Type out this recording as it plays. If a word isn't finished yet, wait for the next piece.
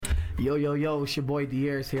Yo, it's your boy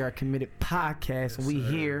Dier's here at Committed Podcast. Yes, we sir.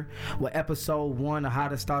 here with episode 1 of How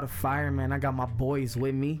to Start a Fire, man. I got my boys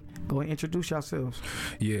with me. Go ahead and introduce yourselves.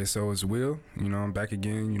 Yeah, so it's Will. I'm back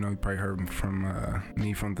again. You probably heard from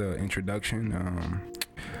me from the introduction.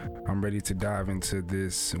 I'm ready to dive into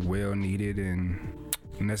this well-needed and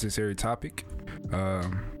necessary topic.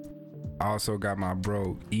 I also got my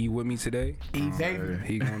bro E with me today. David.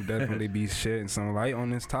 He gonna definitely be shedding some light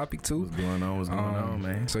on this topic too. What's going on,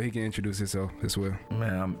 man? So he can introduce himself as well.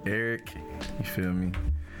 Man, I'm Eric. You feel me?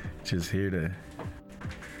 Just here to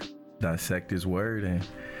dissect this word and,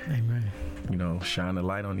 Amen. shine a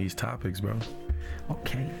light on these topics, bro.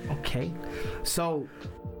 Okay. So,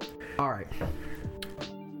 all right.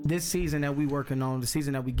 This season that we working on, the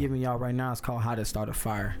season that we giving y'all right now is called How to Start a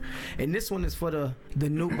Fire. And this one is for the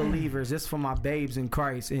new believers. This for my babes in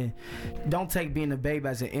Christ. And don't take being a babe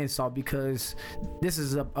as an insult, because this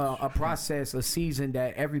is a process, a season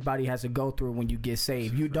that everybody has to go through when you get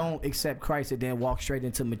saved. You don't accept Christ and then walk straight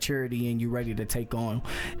into maturity and you're ready to take on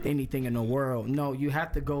anything in the world. No, you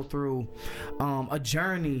have to go through a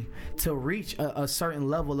journey to reach a certain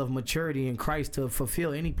level of maturity in Christ to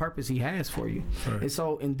fulfill any purpose he has for you. Right. And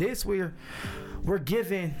so in this, we're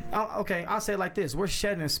giving, I'll say it like this: we're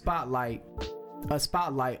shedding a spotlight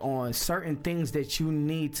on certain things that you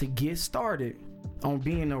need to get started on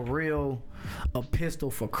being a real epistle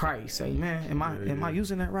for Christ. Amen. Am I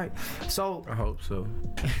using that right? So I hope so.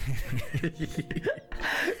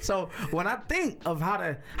 so when I think of how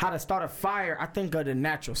to start a fire, I think of the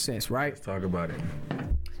natural sense, right? Let's talk about it.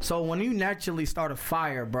 So when you naturally start a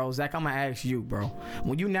fire, bro, Zach, I'm gonna ask you, bro.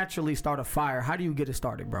 When you naturally start a fire, how do you get it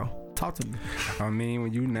started, bro? Talk to me.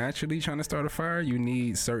 When you naturally trying to start a fire, you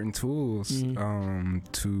need certain tools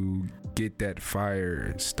to get that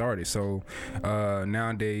fire started. So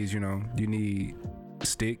nowadays, you need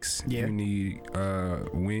sticks, Yeah. you need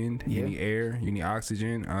wind, Yeah. you need air, you need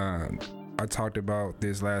oxygen. I talked about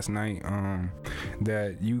this last night,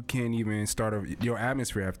 that you can't even start your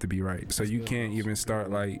atmosphere have to be right. So you can't even start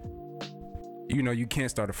you can't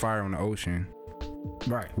start a fire on the ocean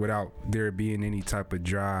Right. without there being any type of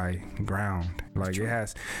dry ground. Like, it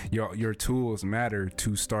has your tools matter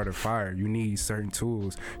to start a fire. You need certain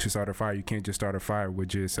tools to start a fire. You can't just start a fire with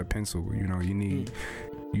just a pencil. You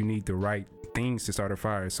need the right things to start a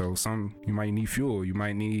fire. So you might need fuel, you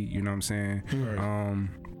might need, Right.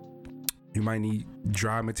 you might need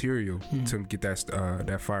dry material to get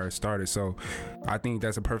that fire started. So I think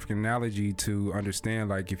that's a perfect analogy to understand,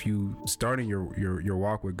 like, if you starting your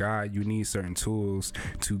walk with God, you need certain tools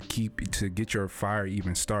to get your fire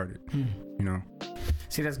even started.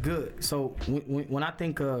 See, that's good. So when I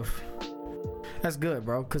think of, that's good,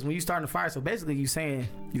 bro, because when you starting a fire, so basically you saying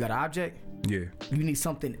you got an object, Yeah. you need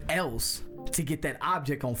something else to get that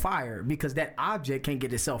object on fire, because that object can't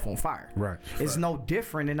get itself on fire. Right. It's no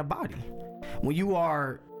different in the body. When you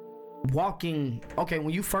are walking, when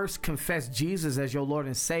you first confess Jesus as your Lord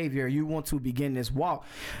and Savior, you want to begin this walk,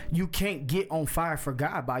 you can't get on fire for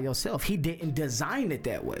God by yourself. He didn't design it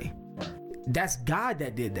that way. That's God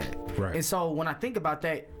that did that. Right. And so when I think about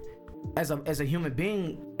that, as a human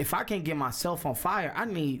being, if I can't get myself on fire, I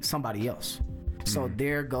need somebody else. So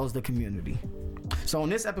there goes the community. So in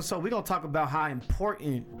this episode, we're going to talk about how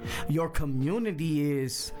important your community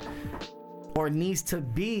is or needs to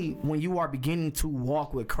be when you are beginning to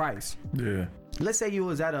walk with Christ. Yeah. Let's say you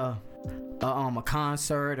was at a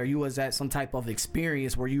concert, or you was at some type of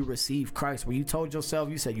experience where you received Christ, where you told yourself,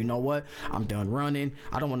 you said, you know what, I'm done running.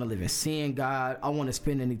 I don't want to live in sin, God. I want to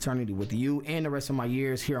spend an eternity with you and the rest of my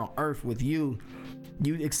years here on earth with you.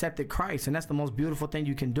 You accepted Christ, and that's the most beautiful thing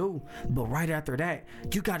you can do. But right after that,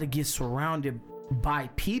 you got to get surrounded by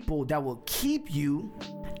people that will keep you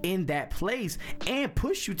in that place and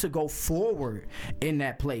push you to go forward in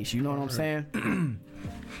that place. You know what I'm saying?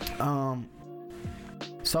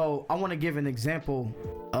 So I want to give an example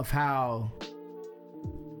of how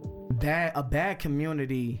a bad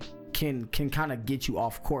community can kind of get you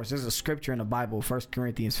off course. There's a scripture in the Bible, 1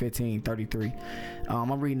 Corinthians 15:33.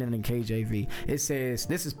 I'm reading it in KJV. It says,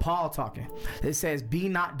 this is Paul talking. It says, be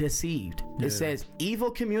not deceived. Yeah. It says, evil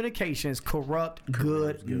communications corrupt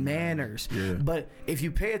good manners. Yeah. But if you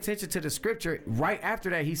pay attention to the scripture, right after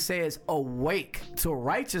that, he says, awake to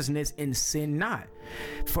righteousness and sin not.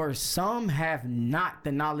 For some have not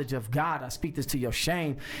the knowledge of God. I speak this to your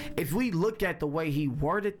shame. If we look at the way he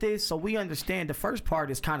worded this, so we understand the first part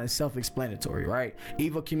is kind of self-explanatory, right?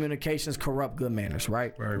 Evil communications corrupt good manners,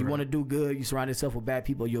 right? You want to do good, you surround yourself with bad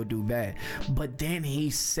people, you'll do bad. But then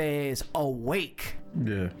he says, awake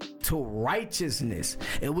to righteousness.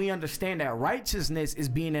 And we understand that righteousness is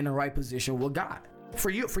being in the right position with God. for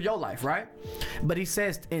your life, right? But he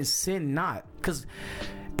says, and sin not. Because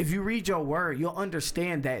if you read your word, you'll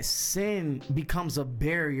understand that sin becomes a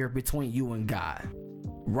barrier between you and God.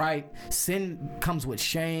 Right? Sin comes with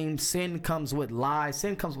shame. Sin comes with lies.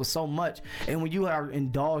 Sin comes with so much. And when you are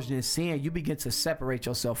indulged in sin, you begin to separate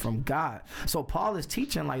yourself from God. So Paul is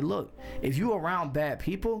teaching, like, look, if you're around bad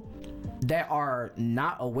people that are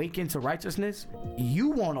not awakened to righteousness,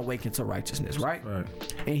 you won't awaken to righteousness, right?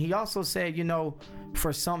 And he also said, you know,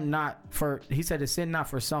 he said to sin not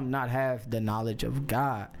for some not have the knowledge of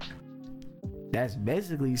God. That's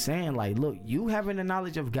basically saying, like, look, you having the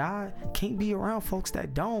knowledge of God can't be around folks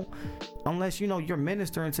that don't, unless, you know, you're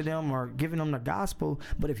ministering to them or giving them the gospel.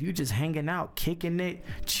 But if you just hanging out, kicking it,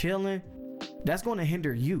 chilling, that's going to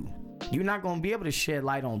hinder you. You're not going to be able to shed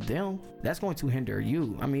light on them. That's going to hinder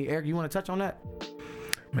you. I mean, Eric, you want to touch on that?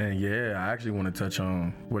 Man, yeah, I actually want to touch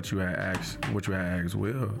on what you had asked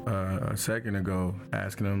Will a second ago,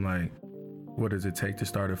 asking him, like, what does it take to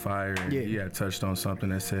start a fire? And he had touched on something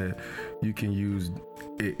that said you can use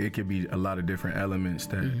it could be a lot of different elements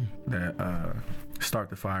that start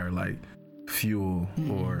the fire, like fuel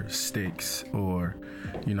or sticks, or,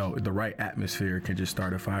 you know, the right atmosphere can just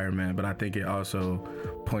start a fire, man. But I think it also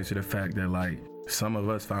points to the fact that, like, some of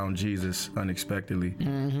us found Jesus unexpectedly.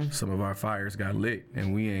 Some of our fires got lit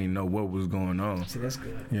and we ain't know what was going on. See, that's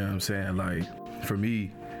good. You know what I'm saying? Like, for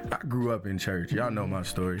me, I grew up in church. Y'all know my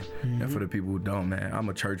story. And for the people who don't, man, I'm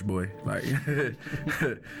a church boy. Like,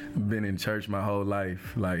 been in church my whole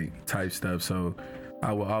life, like, type stuff. So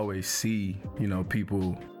I will always see, you know,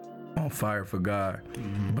 people on fire for God.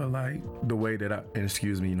 But, like, the way that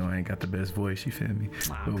excuse me, you know, I ain't got the best voice, you feel me?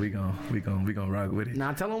 But we gon' rock with it.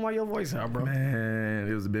 Now tell them why your voice out, bro. Man,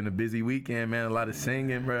 it was been a busy weekend, man. A lot of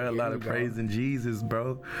singing, bro. A lot of praising Jesus,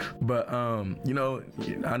 bro. But you know,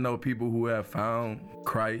 I know people who have found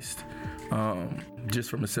Christ just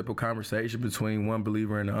from a simple conversation between one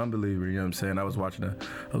believer and an unbeliever. You know what I'm saying? I was watching a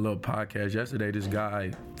little podcast yesterday. This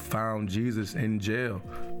guy found Jesus in jail.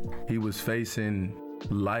 He was facing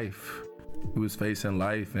life.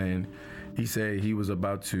 And he said he was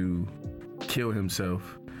about to kill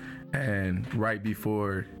himself. And right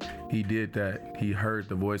before he did that, he heard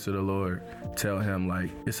the voice of the Lord tell him, like,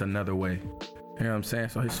 it's another way. You know what I'm saying?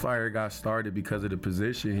 So his fire got started because of the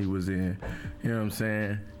position he was in. You know what I'm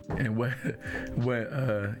saying? And what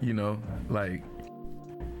you know, like,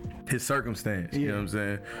 his circumstance. You know what I'm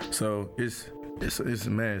saying? So it's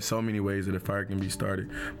man, so many ways that a fire can be started.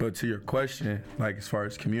 But to your question, like, as far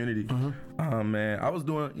as community, man, I was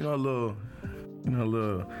doing, you know, a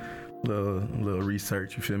little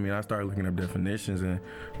research, you feel me? I started looking up definitions, and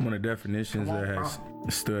one of the definitions that has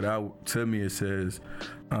stood out to me, it says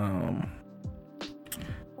a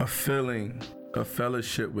feeling of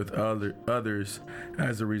fellowship with others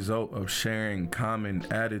as a result of sharing common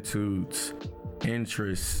attitudes,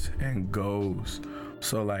 interests, and goals.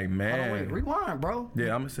 So, like, man. Wait, rewind, bro.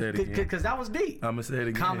 Yeah, I'm going to say it again. Because that was deep. I'm going to say it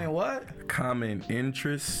again. Common what? Common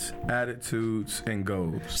interests, attitudes, and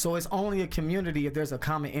goals. So it's only a community if there's a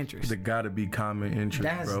common interest. There got to be common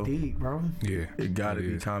interests, bro. That's deep, bro. Yeah. It got to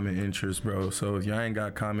be common interests, bro. So if y'all ain't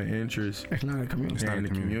got common interests, it's not a community. It's not a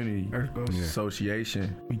community. Yeah.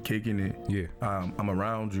 Association. We kicking it. Yeah. I'm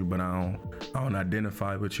around you, but I don't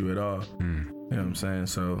identify with you at all. You know what I'm saying?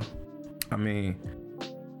 So, I mean,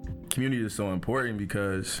 community is so important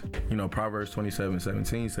because, you know, Proverbs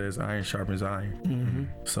 27:17 says iron sharpens iron.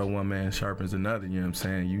 So one man sharpens another. You know what I'm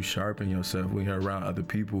saying? You sharpen yourself when you're around other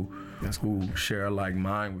people who share a like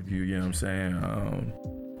mind with you. You know what I'm saying?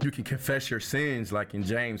 You can confess your sins, like in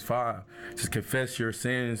James 5. Just confess your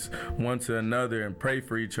sins one to another and pray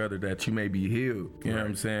for each other that you may be healed. You know what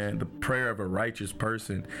I'm saying? The prayer of a righteous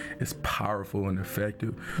person is powerful and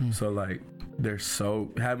effective. So, like,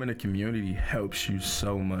 having a community helps you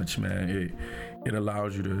so much, man. It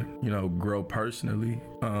allows you to, you know, grow personally.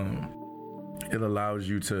 It allows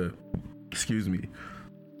you to,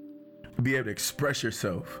 be able to express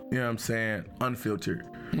yourself, you know what I'm saying, unfiltered.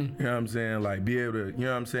 You know what I'm saying? Like, be able to, you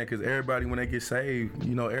know what I'm saying? Because everybody, when they get saved,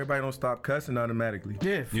 you know, everybody don't stop cussing automatically.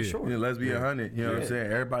 Yeah, for sure. You know, let's be 100. You know what I'm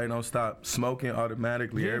saying? Everybody don't stop smoking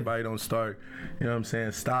automatically. Everybody don't start, you know what I'm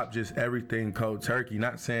saying, stop just everything cold turkey.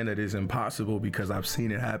 Not saying that it's impossible, because I've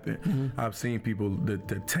seen it happen. I've seen people,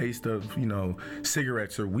 the taste of, you know,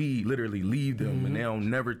 cigarettes or weed literally leave them and they don't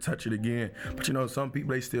never touch it again. But, you know, some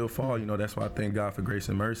people, they still fall. You know, that's why I thank God for grace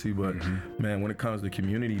and mercy. But, man, when it comes to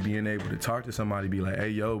community, being able to talk to somebody, be like,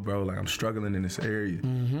 hey, yo, bro, like, I'm struggling in this area. You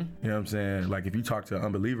know what I'm saying? Like, if you talk to an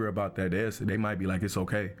unbeliever about that, they might be like, it's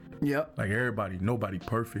okay. Yep. Like, nobody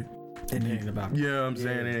perfect. And it ain't about Yeah, I'm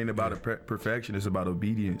saying it ain't about perfection. It's about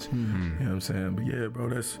obedience. You know what I'm saying? But yeah, bro,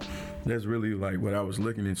 that's really like what I was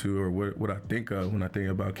looking into, or what I think of when I think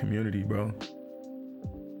about community, bro.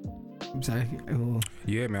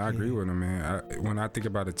 Yeah, man, I agree with him, man. When I think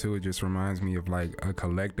about it too, it just reminds me of like a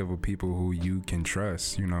collective of people who you can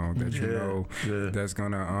trust, you know, that you know that's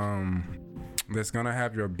gonna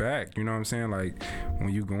have your back. You know what I'm saying? Like when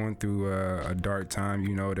you're going through a dark time,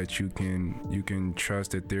 you know that you can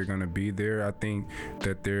trust that they're gonna be there. I think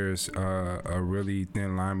that there's a really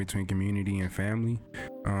thin line between community and family.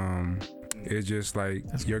 It's just like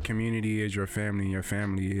your community is your family, and your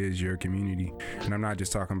family is your community. And I'm not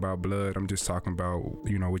just talking about blood. I'm just talking about,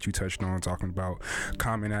 you know, what you touched on, talking about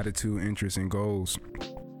common attitude, interests, and goals.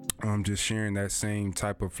 Just sharing that same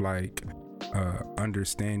type of like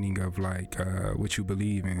understanding of like what you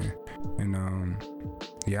believe in. And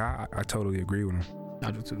yeah, I totally agree with him. I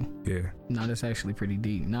do too. Yeah. No, that's actually pretty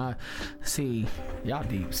deep. Now, see, y'all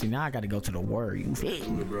deep. See, now I got to go to the word. You feel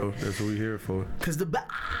me, bro? That's what we here for. Cause the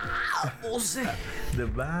Bible said. The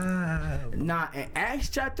Bible. Now, in Acts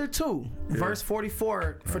chapter 2, verse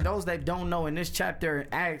 44. For those that don't know, in this chapter in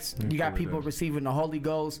Acts, you got people receiving the Holy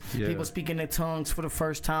Ghost, people speaking in tongues for the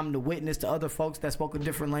first time, to witness to other folks that spoke a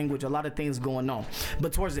different language. A lot of things going on.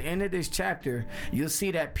 But towards the end of this chapter, you'll see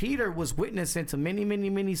that Peter was witnessing to many, many,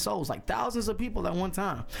 many souls, like thousands of people at one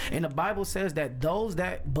time. And the Bible says that those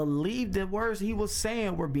that believed the words he was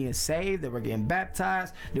saying were being saved, they were getting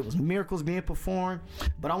baptized, there was miracles being performed.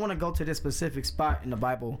 But I want to go to this specific spot in the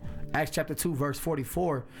Bible, Acts chapter 2 verse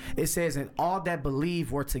 44. It says, and all that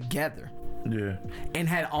believed were together and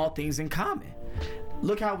had all things in common.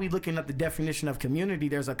 Look how we looking at the definition of community.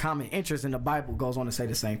 There's a common interest, and the Bible goes on to say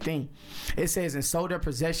the same thing. It says, and sold their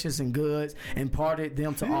possessions and goods, and parted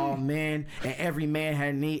them to all men, and every man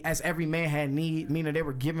had need. As every man had need, meaning they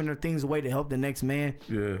were giving their things away to help the next man.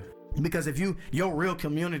 Yeah. Because if your real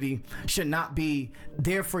community should not be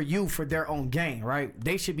there for you for their own gain, right?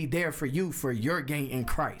 They should be there for you for your gain in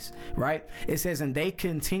Christ, right? It says, and they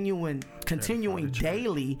continuing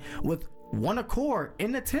daily with one accord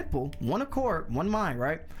in the temple, one accord, one mind,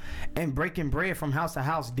 right? And breaking bread from house to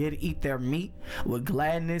house, did eat their meat with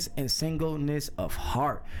gladness and singleness of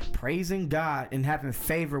heart, praising God and having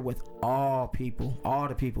favor with all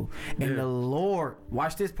the people. And the Lord,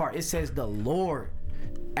 watch this part, it says the Lord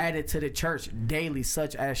added to the church daily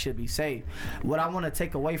such as should be saved. What I want to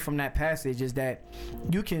take away from that passage is that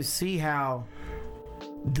you can see how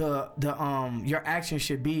the your action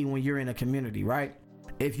should be when you're in a community, right?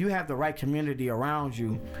 If you have the right community around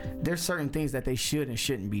you, there's certain things that they should and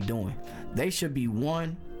shouldn't be doing. They should be,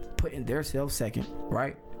 one, putting themselves second,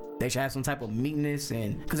 right? They should have some type of meekness,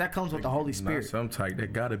 and because that comes with the Holy Spirit. Not some type. They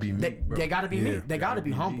gotta be meek, bro. They gotta be meek. They gotta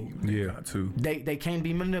be humble. Too. They can't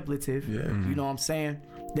be manipulative. Yeah. You know what I'm saying?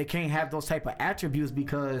 They can't have those type of attributes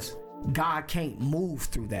because God can't move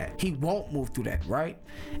through that. He won't move through that, right?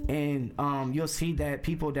 And you'll see that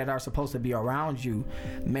people that are supposed to be around you,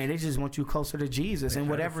 man, they just want you closer to Jesus and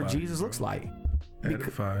whatever Jesus looks like.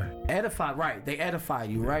 Edify, right? They edify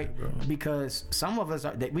you, right? Because some of us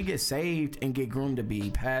we get saved and get groomed to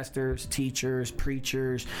be pastors, teachers,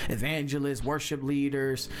 preachers, evangelists, worship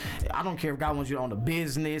leaders. I don't care if God wants you to own a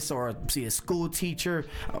business or see a school teacher,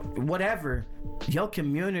 whatever. Your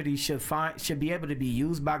community should be able to be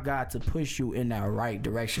used by God to push you in that right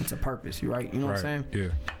direction to purpose. You right? You know what I'm saying? Yeah.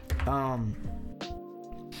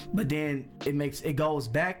 But then it goes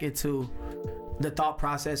back into the thought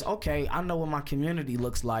process. Okay, I know what my community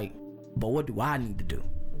looks like, but what do I need to do?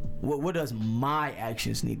 What does my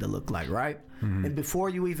actions need to look like, right? Mm-hmm. And before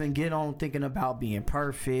you even get on thinking about being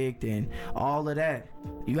perfect and all of that,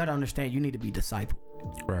 you got to understand you need to be discipled.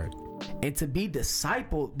 Right. And to be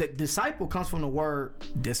discipled, the disciple comes from the word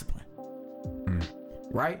discipline.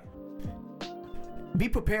 Right? Be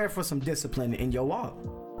prepared for some discipline in your walk,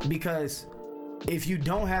 because if you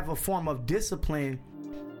don't have a form of discipline,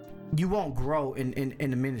 you won't grow in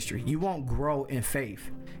the ministry. You won't grow in faith.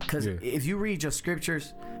 Because if you read your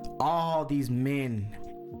scriptures, all these men,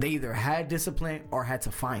 they either had discipline or had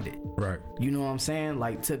to find it. Right. You know what I'm saying?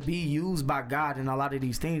 Like, to be used by God in a lot of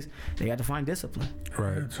these things, they had to find discipline.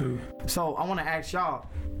 Right. Too. So I want to ask y'all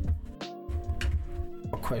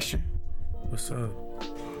a question. What's up?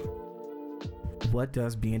 What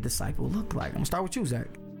does being a disciple look like? I'm gonna start with you, Zach.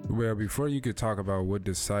 Well, before you could talk about what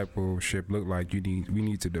discipleship look like, we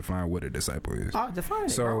need to define what a disciple is. Define it.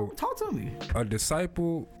 So, bro. Talk to me. A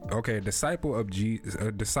disciple is a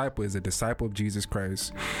disciple of Jesus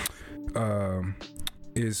Christ.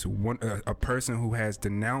 Is a person who has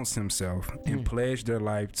denounced himself and pledged their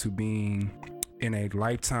life to being in a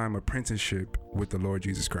lifetime apprenticeship with the Lord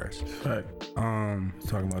Jesus Christ. Right.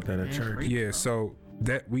 Talking about that at church. Yeah, so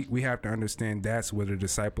that we have to understand that's what a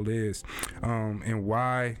disciple is, and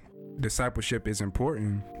why discipleship is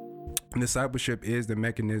important. Discipleship is the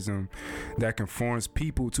mechanism that conforms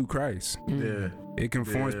people to Christ. Yeah. It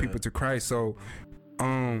conforms people to Christ. So,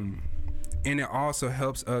 and it also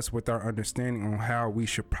helps us with our understanding on how we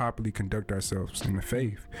should properly conduct ourselves in the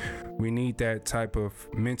faith. We need that type of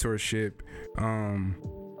mentorship.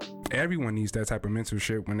 Everyone needs that type of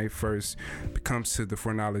mentorship when they first comes to the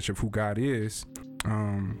foreknowledge of who God is.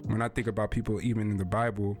 When I think about people, even in the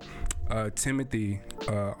Bible, Timothy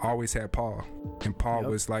always had Paul, and Paul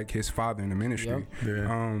was like his father in the ministry.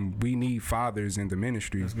 We need fathers in the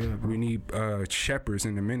ministry. We need shepherds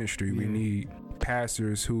in the ministry. We need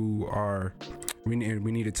pastors who are. We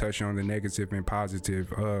need to touch on the negative and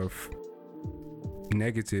positive of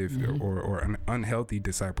negative or an unhealthy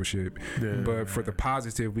discipleship. But for the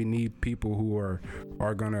positive, we need people who are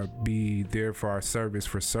gonna be there for our service,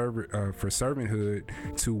 for servanthood,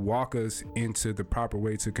 to walk us into the proper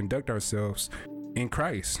way to conduct ourselves in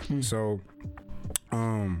Christ. So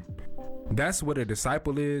that's what a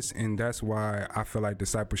disciple is, and that's why I feel like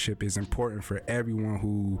discipleship is important for everyone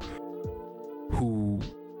who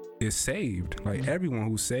is saved, like everyone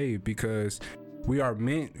who's saved, because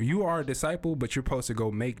you are a disciple, but you're supposed to go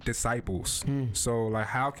make disciples. So like,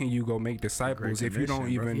 how can you go make disciples if you don't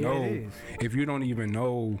even know, if you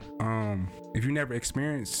never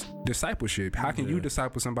experienced discipleship? How can you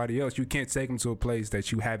disciple somebody else? You can't take them to a place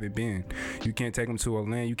that you haven't been. You can't take them to a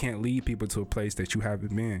land. You can't lead people to a place that you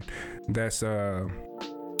haven't been. That's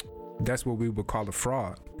what we would call a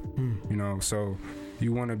fraud. You know, so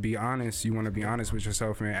you want to be honest. You want to be honest with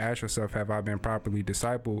yourself and ask yourself, have I been properly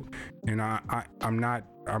discipled? And I'm not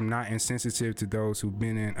insensitive to those who've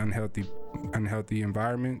been in unhealthy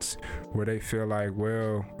environments where they feel like,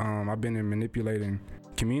 well, I've been in manipulating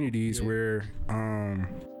communities where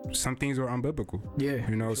some things are unbiblical.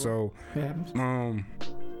 You know, so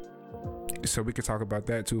so we could talk about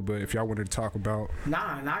that too. But if y'all wanted to talk about, I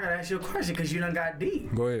gotta ask you a question because you done got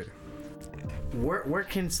deep. Go ahead. Where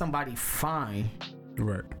can somebody find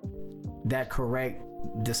that correct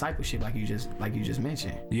discipleship, like you just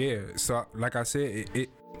mentioned? Yeah. So like I said,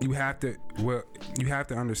 you have to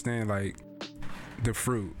understand like the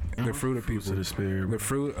fruit of people, the spirit, the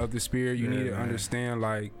fruit of the spirit. You need to understand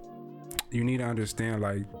like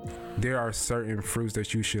there are certain fruits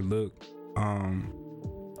that you should look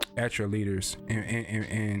at your leaders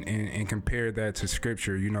and compare that to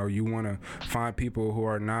scripture. You know, you want to find people who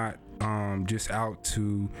are not just out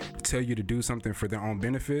to tell you to do something for their own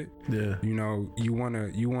benefit. You know, you want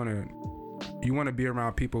to be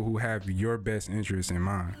around people who have your best interests in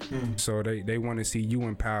mind. So they want to see you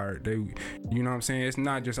empowered. You know what I'm saying? It's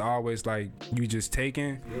not just always like you just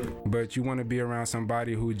taking, but you want to be around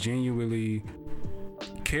somebody who genuinely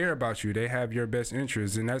care about you. They have your best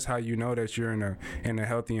interests, and that's how you know that you're in a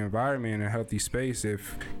healthy environment, in a healthy space,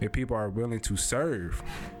 if people are willing to serve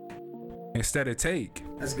instead of take.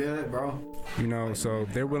 That's good, bro. You know, so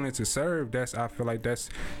if they're willing to serve, I feel like that's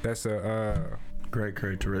a great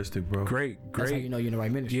characteristic, bro. Great. That's how you know you're in the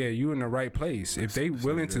right ministry. Yeah, you in the right place. If they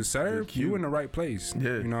willing to serve, you in the right place.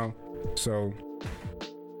 Yeah. You know, so.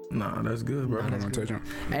 Nah, that's good, bro.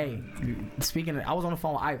 Hey, speaking of, I was on the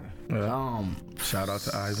phone with Ivan. Shout out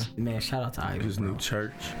to Ivan. Man, shout out to Ivan. His new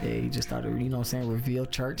church. Yeah, he just started, you know what I'm saying, Reveal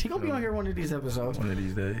Church. He gonna be on here one of these episodes. One of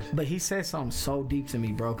these days. But he said something so deep to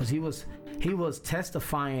me, bro, because he was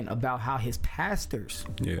testifying about how his pastors,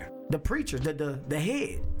 the preachers, the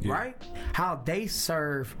head, right? How they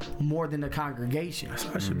serve more than the congregation. That's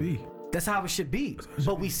how it should be. That's how it should be.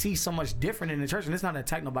 But we see so much different in the church, and it's not to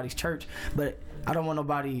attack nobody's church, but I don't want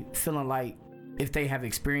nobody feeling like if they have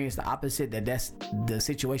experienced the opposite, that's the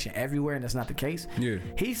situation everywhere, and that's not the case.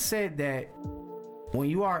 He said that when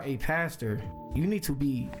you are a pastor, you need to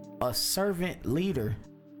be a servant leader,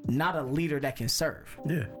 not a leader that can serve.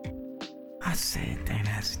 I said, dang,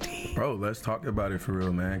 that's deep. Bro, let's talk about it for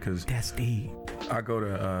real, man, because that's deep. I go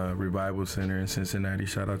to Revival Center in Cincinnati.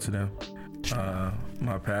 Shout out to them.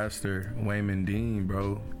 My pastor, Wayman Dean,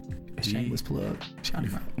 bro. Shameless plug. Shout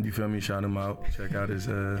him out. You feel me? Shout him out. Check out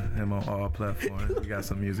him on all platforms. We got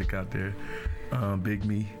some music out there. Big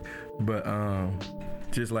Me. But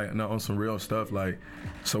just like on some real stuff, like,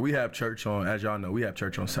 so we have church on, as y'all know, we have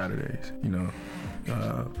church on Saturdays, you know.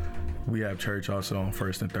 We have church also on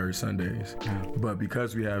first and third Sundays. But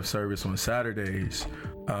because we have service on Saturdays,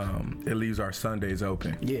 it leaves our Sundays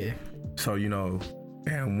open. So, you know,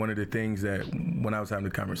 and one of the things that when I was having a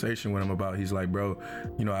conversation with him about, he's like, bro,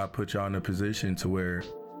 you know, I put y'all in a position to where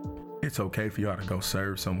it's okay for y'all to go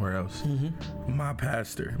serve somewhere else. My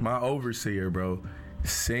pastor, my overseer, bro,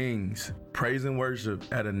 sings praise and worship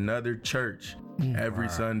at another church every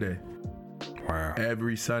Sunday. Wow.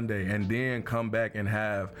 Every Sunday, and then come back and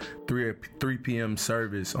have 3 p.m.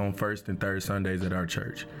 service on first and third Sundays at our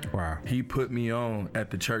church. Wow. He put me on at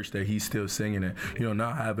the church that he's still singing at. You know, now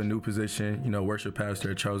I have a new position, you know, worship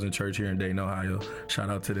pastor at Chosen Church here in Dayton, Ohio. Shout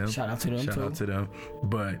out to them. Shout out to them, Shout too. out to them.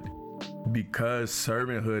 But because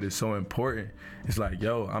servanthood is so important, it's like,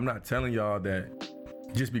 yo, I'm not telling y'all that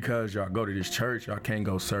just because y'all go to this church, y'all can't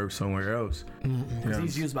go serve somewhere else. Because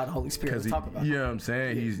he's used by the Holy Spirit. Let's talk about you know what I'm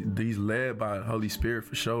saying? He's led by the Holy Spirit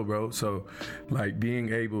for sure, bro. So, like,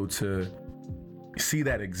 being able to see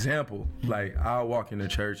that example, like, I'll walk in the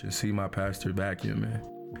church and see my pastor vacuuming.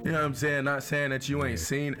 You know what I'm saying? Not saying that you ain't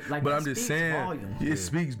seen, Like, but that I'm just speaks saying volume. it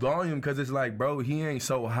speaks volume because it's like, bro, he ain't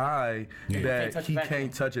so high that he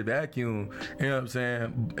can't touch a vacuum. You know what I'm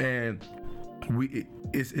saying? And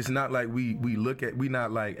it's not like we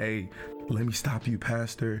not like, hey, let me stop you,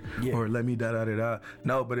 pastor, or let me da.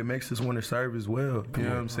 No, but it makes us want to serve as well. You know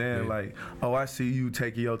what I'm saying? Like, oh, I see you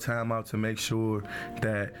taking your time out to make sure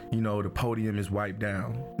that, you know, the podium is wiped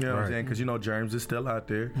down. You know what I'm saying? Because, you know, germs is still out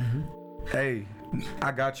there. Hey,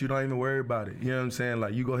 I got you. Don't even worry about it. You know what I'm saying?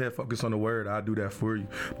 Like, you go ahead, focus on the word. I'll do that for you.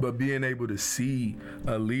 But being able to see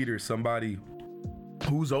a leader, somebody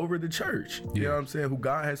who's over the church, you know what I'm saying, who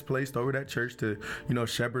God has placed over that church to, you know,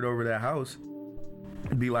 shepherd over that house,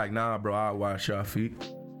 be like, nah, bro, I'll wash your feet.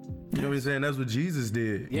 You know what I'm saying? That's what Jesus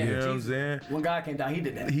did. Yeah, you know what I'm saying? When God came down, he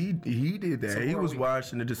did that. He did that. So he was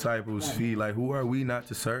washing the disciples' feet. Like, who are we not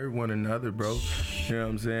to serve one another, bro? You know what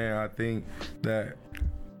I'm saying? I think that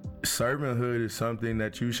servanthood is something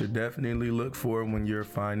that you should definitely look for when you're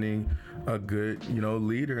finding a good, you know,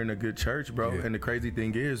 leader in a good church, bro. And the crazy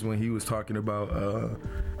thing is, when he was talking about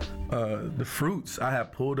the fruits, I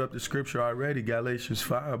have pulled up the scripture already. Galatians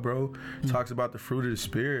 5, bro, talks about the fruit of the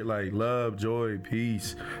spirit, like love, joy,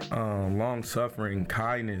 peace, long suffering,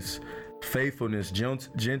 kindness, faithfulness,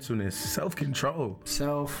 gentleness, self-control. You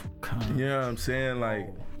know what I'm saying?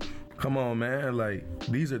 Like, come on, man. Like,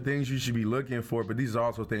 these are things you should be looking for, but these are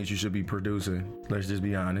also things you should be producing. Let's just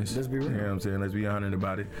be honest. Let's be real. You know what I'm saying? Let's be honest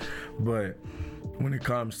about it. But when it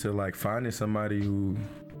comes to, like, finding somebody who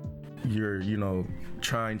you're, you know,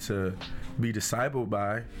 trying to be discipled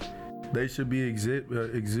by, they should be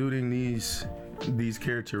exuding these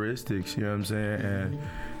characteristics. You know what I'm saying? And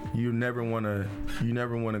you never want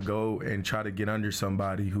to go and try to get under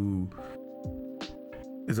somebody who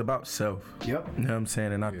is about self. Yep. You know what I'm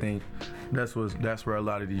saying? And I think that's where a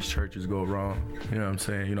lot of these churches go wrong. You know what I'm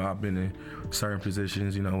saying? You know, I've been in certain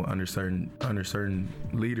positions, you know, under certain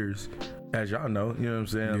leaders, as y'all know, you know what I'm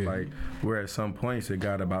saying? Like, where at some points it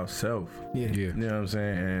got about self. You know what I'm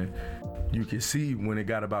saying? And you can see when it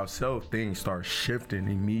got about self, things start shifting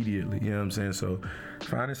immediately. You know what I'm saying? So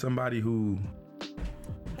finding somebody who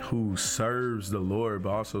serves the Lord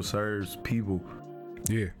but also serves people.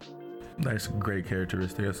 That's a great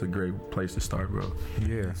characteristic. That's a great place to start, bro.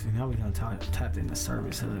 See, now we gonna tap into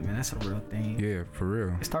servicehood, man. That's a real thing. Yeah, for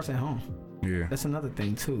real. It starts at home. Yeah. That's another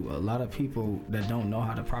thing too. A lot of people that don't know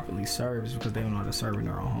how to properly serve is because they don't know how to serve in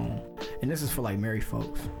their own home. And this is for like married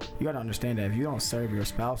folks. You gotta understand that if you don't serve your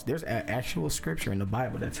spouse, there's an actual scripture in the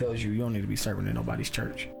Bible that tells you don't need to be serving in nobody's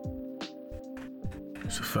church.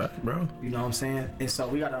 It's a fact, bro. You know what I'm saying? And so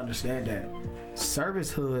we gotta understand that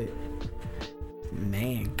servicehood,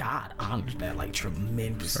 man, God honors that like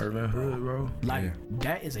tremendously. Servanthood, bro. Like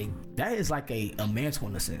that is like a mantle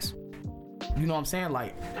in a sense. You know what I'm saying?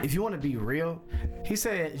 Like, if you want to be real,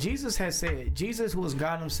 Jesus who was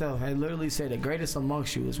God himself had literally said the greatest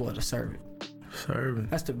amongst you is what? A servant.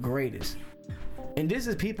 That's the greatest. And this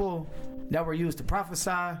is people that were used to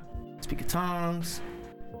prophesy, speak in tongues,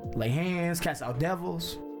 lay hands, cast out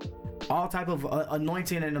devils, all type of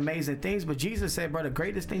anointing and amazing things. But Jesus said, bro, the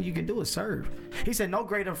greatest thing you can do is serve. He said, no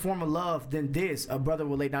greater form of love than this, a brother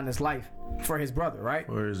will lay down his life for his brother, right?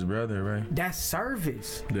 For his brother, right? That's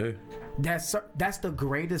service. Yeah. That's the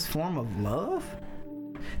greatest form of love.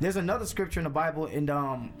 There's another scripture in the Bible, and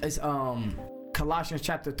it's Colossians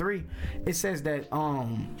chapter 3. It says that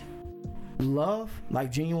love,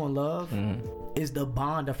 like genuine love, is the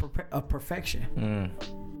bond of perfection.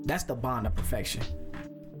 That's the bond of perfection.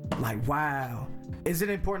 Like, wow. Is it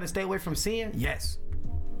important to stay away from sin? Yes.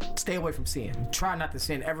 Stay away from sin. Try not to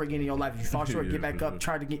sin ever again in your life. If you fall short, get back up,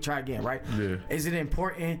 try again, right? Yeah. Is it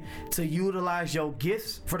important to utilize your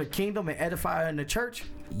gifts for the kingdom and edify in the church?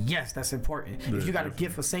 Yes, that's important. If you got a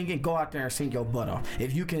gift for singing, go out there and sing your butt off.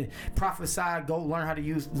 If you can prophesy, go learn how to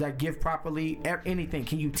use that gift properly. Anything.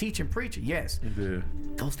 Can you teach and preach? Yes. Yeah.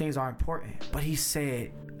 Those things are important. But he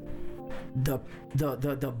said,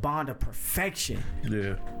 the bond of perfection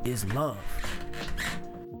is love.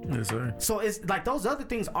 Yes, sir. So it's like those other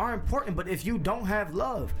things are important, but if you don't have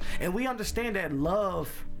love, and we understand that love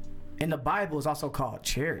in the Bible is also called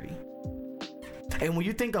charity. And when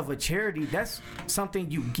you think of a charity, that's something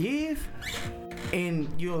you give and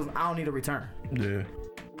I don't need a return. Yeah.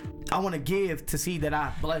 I want to give to see that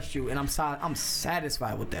I blessed you, and I'm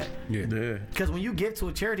satisfied with that. Yeah. Because when you give to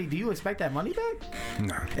a charity, do you expect that money back?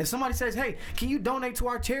 Nah. If somebody says, "Hey, can you donate to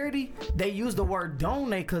our charity?" They use the word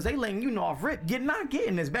donate because they letting you know off rip, you're not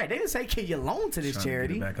getting this back. They didn't say, "Can you loan to this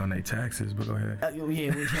charity?" To get it back on their taxes, but go ahead.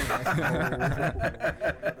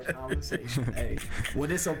 Conversation. Hey,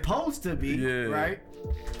 what it's supposed to be, right?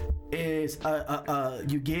 Is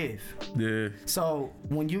you give. Yeah. So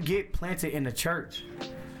when you get planted in the church,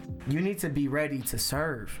 you need to be ready to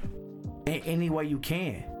serve in any way you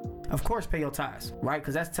can. Of course, pay your tithes, right?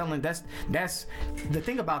 Because that's the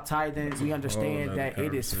thing about tithing. We understand that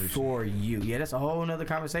it is for you. Yeah, that's a whole nother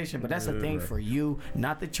conversation. But that's a thing for you,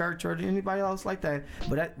 not the church or anybody else like that.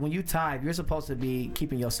 But when you tithe, you're supposed to be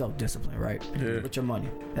keeping yourself disciplined, right? Yeah. With your money,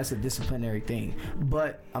 that's a disciplinary thing.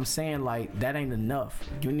 But I'm saying like that ain't enough.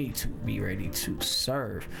 You need to be ready to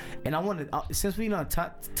serve. And I want to, since we done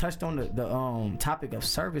touched on the topic of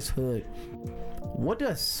servicehood, what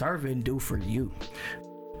does serving do for you?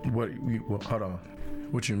 What? Hold on.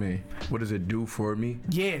 What you mean? What does it do for me?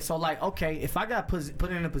 Yeah, so like, okay, if I got put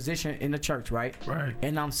in a position in the church, right? Right.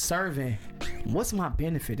 And I'm serving, what's my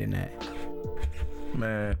benefit in that?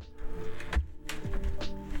 Man,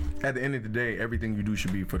 at the end of the day, everything you do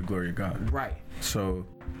should be for the glory of God. Right. So.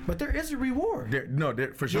 But there is a reward.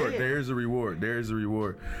 For sure, Yeah. there is a reward. There is a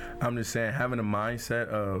reward. I'm just saying, having a mindset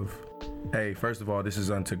of, hey, first of all, this is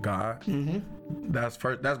unto God. Mm-hmm. That's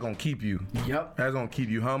gonna keep you. Yep. That's gonna keep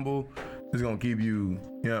you humble. It's gonna keep you,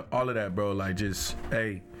 all of that, bro. Like, just,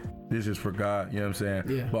 hey, this is for God. You know what I'm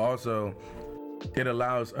saying? Yeah. But also, it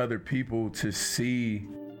allows other people to see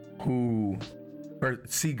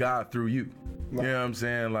see God through you. Right. You know what I'm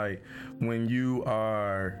saying? Like, when you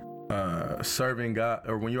are serving God,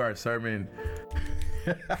 or when you are serving.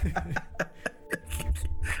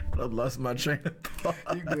 I've lost my train of thought.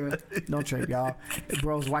 You good? Don't trip, y'all.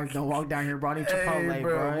 Bro's wife don't walk down here, bro. Need Chipotle, hey,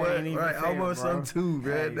 bro. What? Right, I want some too,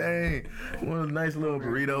 bro. Dang, one nice little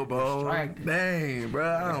burrito bowl. Right. Dang, bro.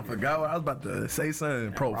 I don't forgot what I was about to say.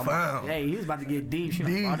 Something profound. Hey, he was about to get deep. She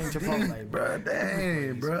brought in Chipotle, bro.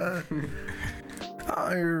 Dang, bro. I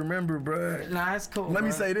don't even remember, bro. Nah, it's cool. Let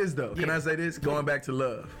me say this though. Yeah. Can I say this? Going back to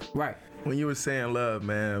love. Right. When you were saying love,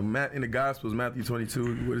 man, in the Gospels, Matthew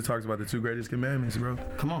 22, where it talks about the 2 greatest commandments, bro.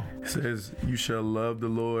 Come on. It says, you shall love the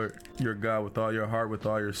Lord your God with all your heart, with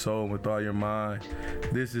all your soul, and with all your mind.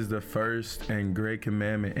 This is the first and great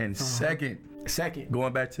commandment. And second,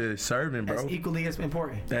 going back to serving, bro. That's equally as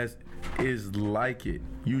important. That is like it.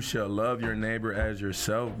 You shall love your neighbor as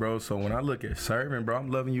yourself, bro. So when I look at serving, bro,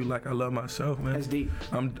 I'm loving you like I love myself, man. That's deep.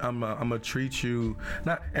 I'm gonna treat you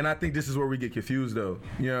not, and I think this is where we get confused though.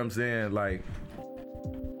 You know what I'm saying? Like,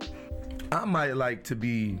 I might like to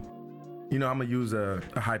be, I'm gonna use a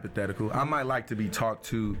hypothetical. I might like to be talked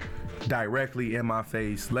to directly in my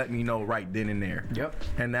face, let me know right then and there. Yep.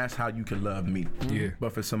 And that's how you can love me. Yeah.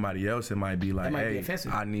 But for somebody else, it might be like, hey,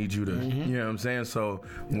 I need you to, you know what I'm saying? So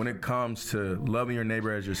when it comes to loving your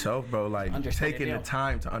neighbor as yourself, bro, like taking the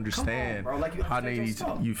time to understand how they need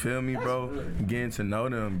to, you feel me, bro? Getting to know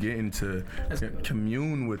them, getting to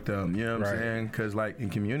commune with them, you know what I'm saying? Because like in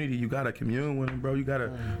community, you gotta commune with them, bro. You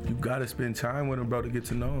gotta spend time with them, bro, to get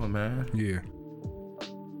to know them, man. Yeah.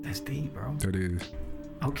 That's deep, bro. That is.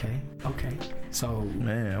 Okay. So,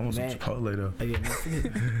 man, I want some Chipotle though.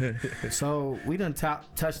 Yeah, so we done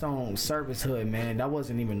touched on servicehood, man. That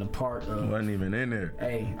wasn't even a part of. Wasn't even in there.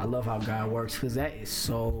 Hey, I love how God works because that is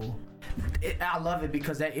so. I love it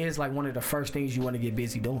because that is like one of the first things you want to get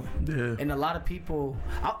busy doing. Yeah. And a lot of people.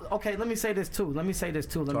 Okay, let me say this too. Let me say this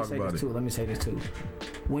too.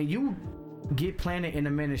 When you get planted in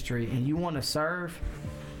the ministry and you want to serve,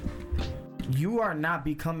 you are not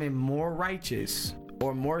becoming more righteous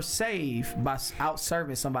or more saved by out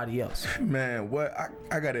serving somebody else. Man, what?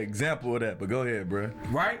 I got an example of that, but go ahead, bro.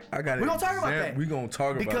 Right? We're gonna talk about that. We're gonna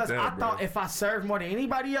talk about that, because I thought if I served more than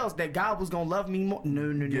anybody else, that God was gonna love me more.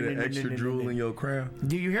 No. Get an extra drool in your crown.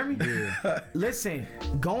 Do you hear me? Yeah. Listen,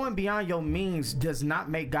 going beyond your means does not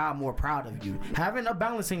make God more proud of you. Having a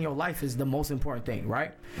balance in your life is the most important thing,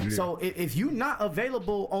 right? Yeah. So if you're not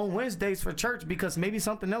available on Wednesdays for church because maybe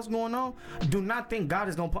something else going on, do not think God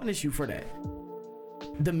is gonna punish you for that.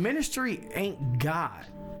 The ministry ain't God.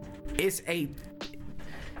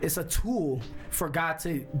 it's a tool for God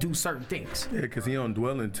to do certain things. Yeah, because he don't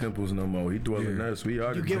dwell in temples no more. He dwell in us. We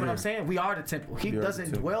are. You get what I'm saying? We are the temple. He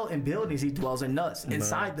doesn't dwell in buildings. He dwells in us,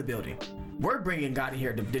 inside the building. We're bringing God in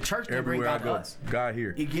here. The church can bring God to us. God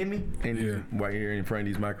here. You get me? And right here in front of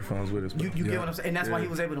these microphones with us. You get what I'm saying? And that's why he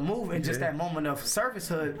was able to move in just that moment of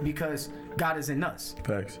servicehood, because God is in us.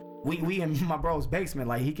 Facts. We in my bro's basement.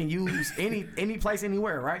 Like, he can use any place,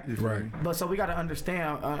 anywhere, right? Right. But so we got to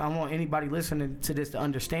understand. I want anybody listening to this to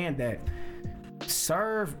understand that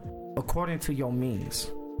serve according to your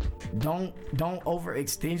means. Don't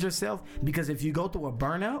overextend yourself, because if you go through a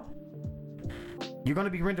burnout, you're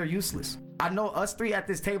gonna be rendered useless. I know us three at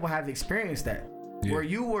this table have experienced that. Yeah. Where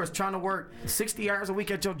you were trying to work 60 hours a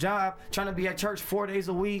week at your job, trying to be at church 4 days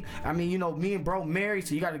a week. I mean, you know, me and bro married,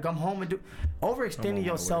 so you got to come home and do overextending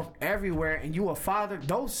yourself everywhere. And you a father.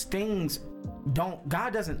 Those things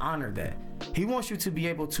God doesn't honor that. He wants you to be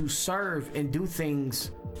able to serve and do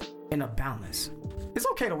things in a balance. It's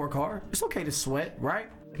okay to work hard. It's okay to sweat,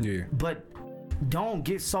 right? Yeah. But don't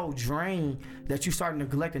get so drained that you start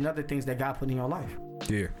neglecting other things that God put in your life.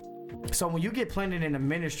 Yeah. So when you get planted in the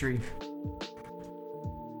ministry,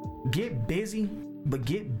 get busy, but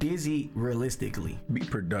get busy realistically. Be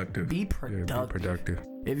productive. Be productive. Yeah, be productive.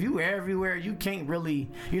 If you everywhere, you can't really,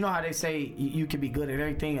 you know how they say you can be good at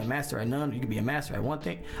everything, a master at none. You can be a master at one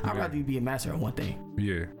thing. I'd rather you be a master at one thing.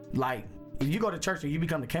 Yeah. Like, if you go to church and you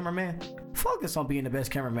become the cameraman, focus on being the best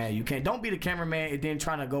cameraman you can. Don't be the cameraman and then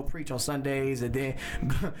trying to go preach on Sundays and then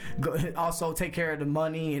go also take care of the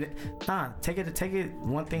money. And take it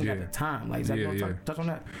one thing at a time. Like, is that gonna touch on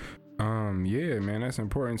that? Yeah, man, that's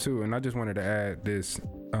important too. And I just wanted to add this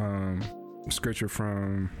scripture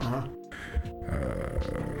from I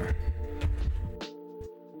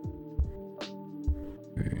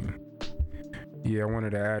wanted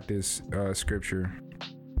to add this scripture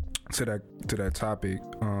to that topic.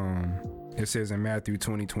 It says in Matthew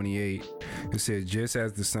 20:28, it says, just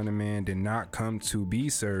as the Son of Man did not come to be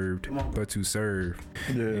served, but to serve,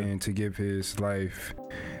 and to give his life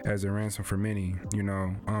as a ransom for many. You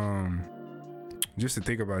know, just to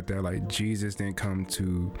think about that, like, Jesus didn't come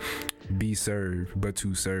to be served, but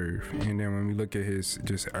to serve. And then when we look at his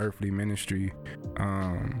just earthly ministry,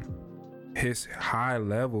 his high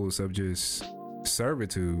levels of just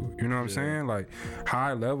servitude, you know what I'm saying? Like,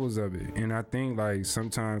 high levels of it. And I think, like,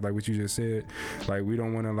 sometimes, like what you just said, like, we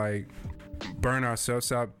don't want to, like, burn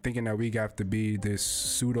ourselves out thinking that we have to be this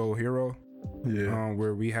pseudo hero,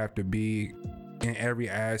 where we have to be in every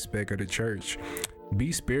aspect of the church.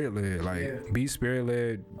 Be spirit led, like, be spirit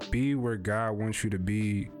led, be where God wants you to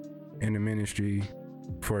be in the ministry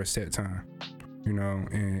for a set time, you know,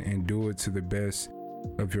 and do it to the best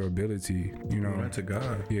of your ability, you know. Do it unto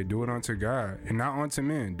God. Yeah, do it unto God, and not unto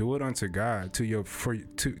men. Do it unto God, to your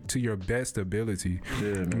best ability.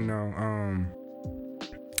 Yeah, man. You know,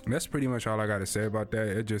 that's pretty much all I got to say about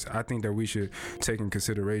that. I think that we should take in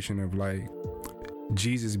consideration of, like,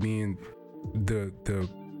 Jesus being the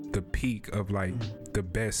peak of, like, the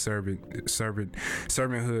best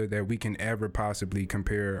servanthood that we can ever possibly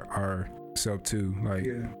compare ourselves to, like,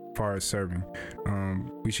 as far as serving.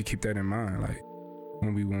 We should keep that in mind, like,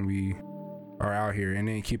 when we are out here, and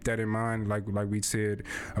then keep that in mind, like we said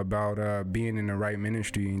about being in the right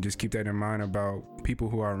ministry, and just keep that in mind about people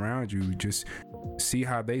who are around you. Just see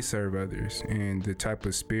how they serve others and the type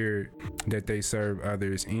of spirit that they serve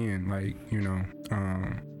others in, like, you know,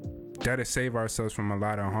 that'll save ourselves from a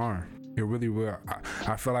lot of harm. It really will.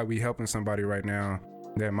 I feel like we helping somebody right now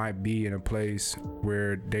that might be in a place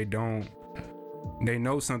where they know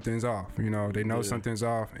something's off, you know, something's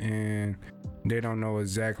off, and they don't know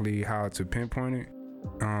exactly how to pinpoint it.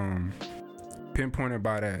 Pinpointed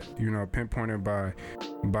by that, you know, pinpointed by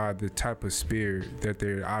the type of spirit that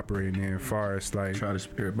they're operating in, as far as, like, try the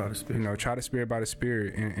spirit by the spirit, you know, try the spirit by the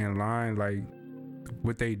spirit, and line, like,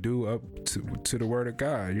 what they do up to the word of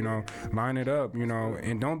God, you know, line it up, you know,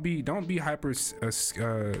 and don't be hyper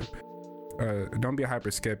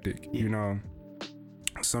skeptic, you know.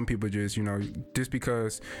 Some people just, you know, just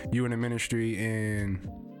because you're in the ministry and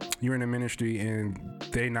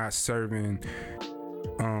they not serving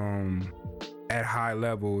at high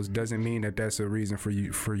levels doesn't mean that that's a reason for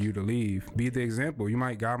you to leave. Be the example.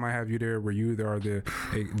 God might have you there where you are the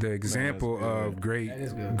example of great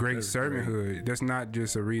servanthood. That's not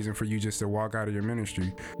just a reason for you just to walk out of your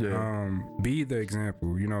ministry. Be the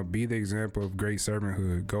example, you know, be the example of great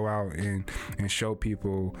servanthood. Go out and show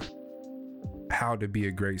people how to be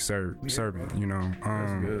a great servant, you know.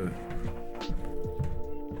 That's good.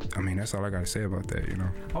 I mean, that's all I gotta say about that, you know.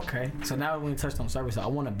 Okay, so now when we touched on service, I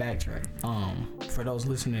want to backtrack. For those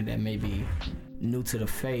listening that may be new to the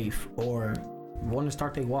faith, or want to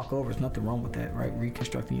start their walk over, there's nothing wrong with that, right?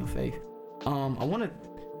 Reconstructing your faith. I want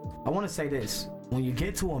to say this. When you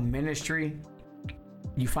get to a ministry,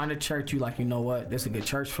 you find a church, you like, you know what, this is a good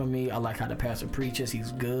church for me. I like how the pastor preaches.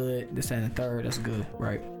 He's good. This and the third, that's good,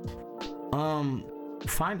 right?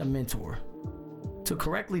 Find a mentor. To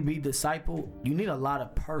correctly be discipled, you need a lot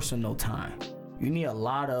of personal time. You need a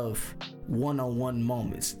lot of one-on-one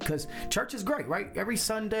moments, because church is great, right? Every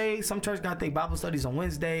Sunday, some church got their Bible studies on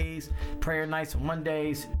Wednesdays, prayer nights on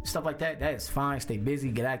Mondays, stuff like that. That is fine. Stay busy,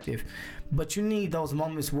 get active. But you need those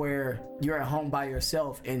moments where you're at home by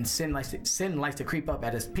yourself and sin likes to creep up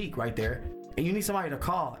at its peak right there. And you need somebody to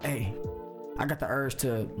call. Hey, I got the urge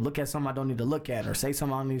to look at something I don't need to look at, or say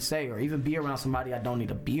something I don't need to say, or even be around somebody I don't need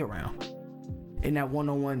to be around. In that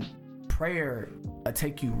one-on-one prayer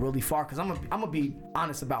take you really far, because I'm gonna be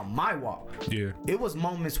honest about my walk. Yeah, it was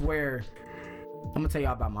moments where I'm gonna tell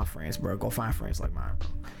y'all about my friends, bro. Go find friends like mine, bro.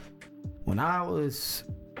 When I was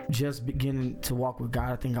just beginning to walk with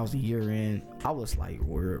God, I think I was a year in, I was like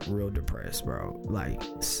real depressed, bro. Like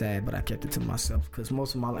sad, but I kept it to myself, because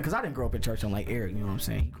most of my life, because I didn't grow up in church unlike Eric, you know what I'm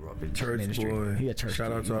saying? He grew up in church ministry. boy. He a church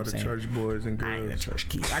Shout kid, out to all the church boys and girls. I ain't a church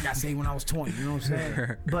kid. I got saved when I was 20, you know what I'm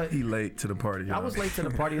saying? But he late to the party. I was late to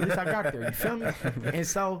the party. At least I got there. You feel me? And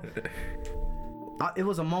so it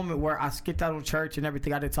was a moment where I skipped out on church and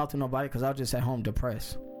everything. I didn't talk to nobody because I was just at home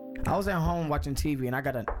depressed. I was at home watching TV and I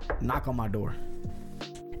got a knock on my door.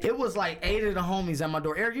 It was like 8 of the homies at my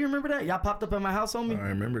door. Eric, you remember that? Y'all popped up at my house on me? I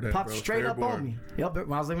remember that, Popped bro. straight Fairborn. up on me. Yep,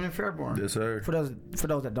 when I was living in Fairborn. Yes, sir. For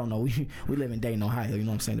those that don't know, we live in Dayton, Ohio. You know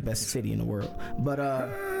what I'm saying? The best city in the world. But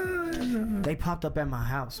they popped up at my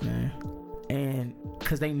house, man. And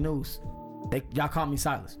because they knew, y'all call me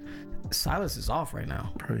Silas. Silas is off right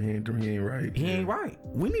now. Bro, he ain't right. He ain't right.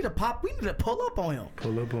 We need to pull up on him.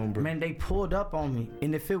 Pull up on, bro. Man, they pulled up on me.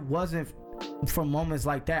 And if it wasn't for moments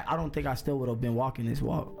like that, I don't think I still would have been walking this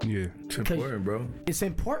walk. Yeah, it's important, bro. It's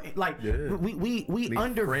important. Like, yeah. we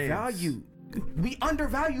undervalue. We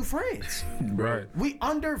undervalue friends. Right. We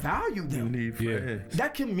undervalue them. You need friends. Yeah.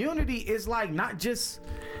 That community is like not just,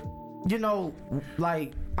 you know,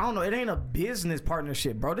 like, I don't know, it ain't a business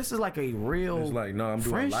partnership, bro. This is like a real It's like, no, I'm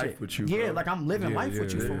doing friendship. life with you, Yeah, bro. like I'm living life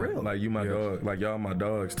with you, for real. Like, you my dog. Like, y'all my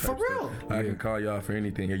dogs. For real. I can call y'all for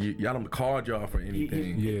anything. Y'all done called y'all for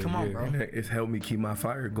anything. Come on, bro. And it's helped me keep my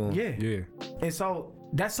fire going. Yeah. And so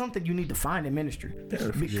that's something you need to find in ministry.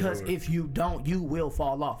 Yeah, because if you don't, you will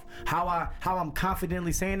fall off. How I'm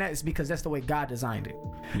confidently saying that is because that's the way God designed it.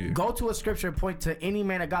 Yeah. Go to a scripture and point to any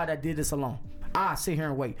man of God that did this alone. I sit here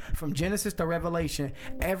and wait. From Genesis to Revelation,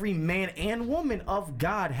 every man and woman of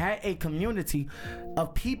God had a community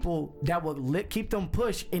of people that would keep them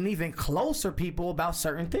pushed, and even closer people about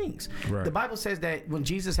certain things. Right. The Bible says that when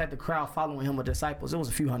Jesus had the crowd following him with disciples, it was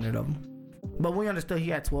a few hundred of them. But we understood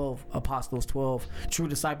he had 12 apostles, 12 true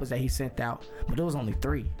disciples that he sent out. But there was only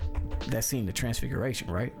 3 that seen the transfiguration,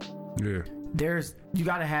 right? Yeah. You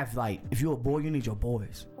got to have, like, if you're a boy, you need your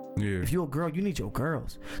boys. Yeah. If you're a girl, you need your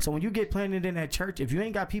girls. So when you get planted in that church, if you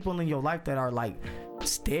ain't got people in your life that are like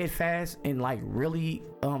steadfast and like really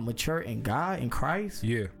mature in God and Christ,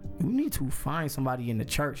 yeah, you need to find somebody in the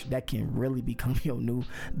church that can really become your new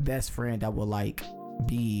best friend that will like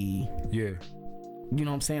be, yeah, you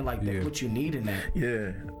know what I'm saying, like what you need in that.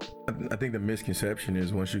 Yeah, I think the misconception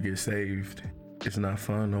is once you get saved, it's not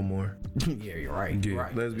fun no more. Yeah, you're right. Yeah.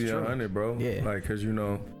 Right. Let's be 100, bro. Yeah. Like, cause you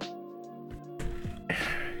know,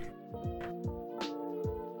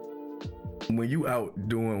 when you out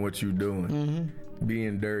doing what you doing,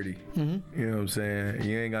 being dirty, you know what I'm saying?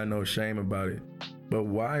 You ain't got no shame about it. But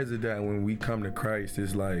why is it that when we come to Christ,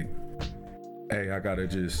 it's like, hey, I gotta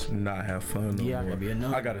just not have fun no more. I gotta be a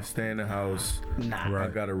nun. I gotta stay in the house. Nah. I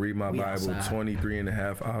gotta read my Bible outside. 23 and a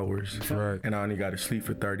half hours. Right. And I only gotta sleep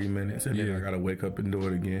for 30 minutes. And then I gotta wake up and do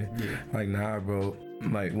it again. Yeah. Like, nah, bro.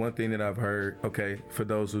 Like, one thing that I've heard, okay, for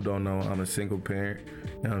those who don't know, I'm a single parent.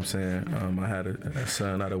 You know what I'm saying? I had a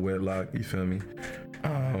son out of wedlock, you feel me?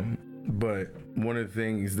 But one of the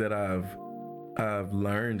things that I've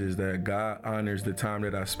learned is that God honors the time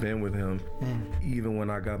that I spend with him, even when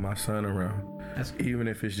I got my son around. Even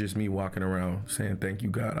if it's just me walking around saying, thank you,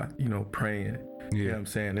 God, praying. Yeah. You know what I'm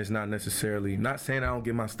saying? It's not necessarily, not saying I don't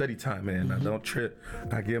get my study time in. I don't trip.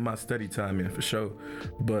 I get my study time in for sure.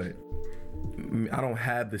 But I don't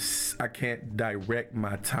have this, I can't direct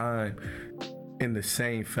my time in the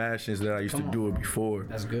same fashions that I used to do it before.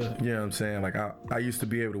 That's good. You know what I'm saying? Like I used to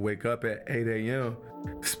be able to wake up at 8 a.m.,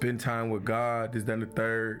 spend time with God, this, then the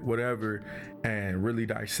third, whatever, and really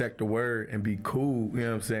dissect the word and be cool, you know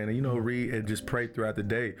what I'm saying? And, you know, read and just pray throughout the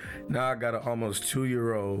day. Now I got an almost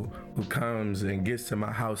 2-year-old who comes and gets to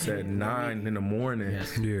my house at 9 in the morning.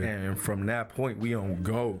 Yes. Yeah. And from that point, we on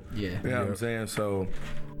go. Yeah. You know what I'm saying? So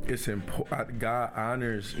it's important. God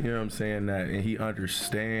honors, you know what I'm saying, that, and he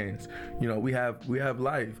understands, you know, we have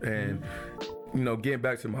life. And you know, getting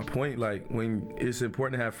back to my point, like, when it's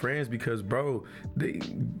important to have friends because, bro, they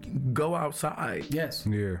go outside. Yes.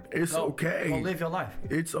 Yeah. It's Go okay. live your life.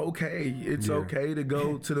 It's okay. It's Yeah. okay to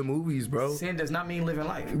go to the movies, bro. Sin does not mean living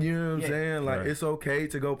life. You know what I'm saying? Like, Right. it's okay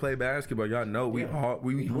to go play basketball. Y'all know we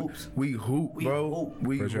hoops. we hoop, bro. hoop.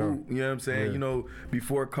 We For hoop. sure. You know what I'm saying? Yeah. You know,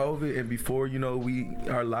 before COVID and before, you know,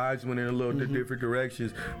 our lives went in a little different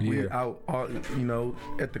directions. We Yeah. out, all, you know,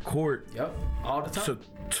 at the court. Yep. All the time. So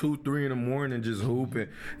 2-3 in the morning just hooping.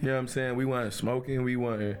 You know what I'm saying? We weren't smoking, we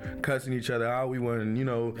weren't cussing each other out, we weren't, you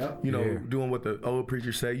know, Yep. Yeah. doing what the old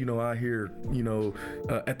preachers say, you know, out here, you know,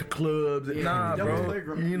 at the clubs. Yeah. Nah, Double bro.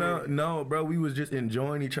 playground. You know, no, bro, we was just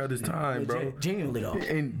enjoying each other's time, bro. Genuinely though.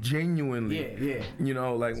 And genuinely. Yeah. You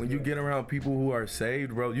know, like when you get around people who are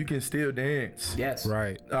saved, bro, you can still dance. Yes.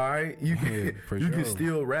 Right. All right, you can Yeah, for you can sure.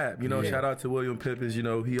 still rap. You know, Yeah. shout out to William Pippins. You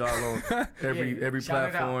know, he all on every Yeah, shout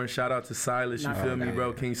it platform. Shout out to Silas. You Nah, feel me, nah.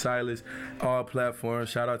 bro? King Silas, all platforms.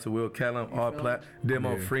 Shout out to Will Kellum, all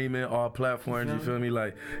Demo Yeah. Freeman, all platforms. You feel me?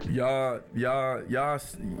 Like y'all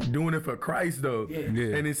doing it for Christ though, Yeah.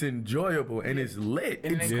 Yeah. and it's enjoyable and it's lit.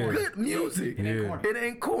 And it It's ain't corny. good music. It ain't Yeah. corny. It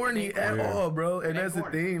ain't corny It ain't at corny. all, bro. And ain't that's the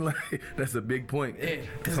corny. thing. Like that's a big point. Yeah,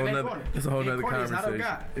 'cause That's it a ain't whole corny. that's a whole It ain't nother corny, it's not of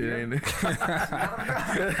conversation. God, It you ain't.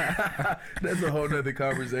 That's a whole nother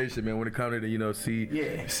conversation, man. When it comes to the, you know,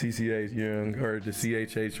 Yeah. CCH, young, or the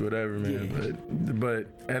CHH, whatever, man. Yeah. But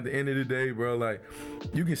at the end of the day, bro, like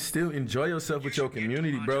you can still enjoy yourself with your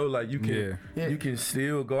community, bro. Like you can, Yeah. you can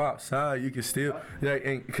still go outside. You can still, like,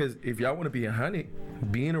 and because if y'all want to be 100,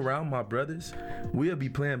 being around my brothers, we'll be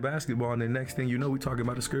playing basketball, and the next thing you know, we talking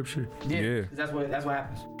about the scripture, Yeah. Yeah. 'Cause that's what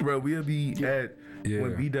happens. bro. We'll be at. Yeah.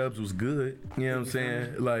 When B-Dubs was good, you know what I'm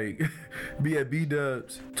saying? Like, be at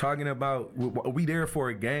B-Dubs talking about, we there for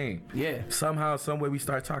a game. Yeah. Somehow, some way we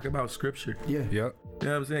start talking about scripture. Yeah. Yep. You know what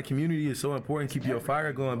I'm saying? Community is so important. Keep your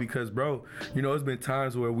fire going because, bro, you know, there's been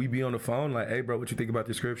times where we be on the phone like, hey, bro, what you think about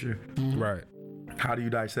this scripture? Right. How do you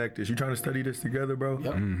dissect this? You trying to study this together, bro?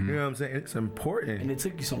 Yep. You know what I'm saying? It's important. And it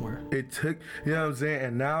took you somewhere. It took, you know what I'm saying?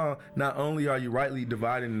 And now, not only are you rightly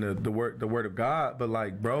dividing the word of God, but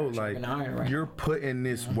like, bro, like an iron, right? you're putting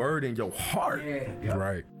this word in your heart. Yeah. Yep.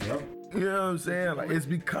 Right. Yep. You know what I'm saying? Like it's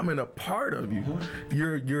becoming a part of you.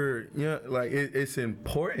 You're you know, like it's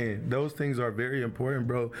important. Those things are very important,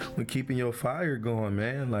 bro. When keeping your fire going,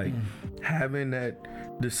 man. Like having that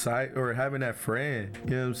having that friend, you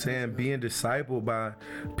know what I'm saying? Being discipled by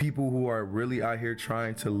people who are really out here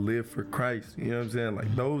trying to live for Christ. You know what I'm saying?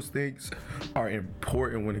 Like those things are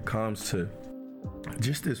important when it comes to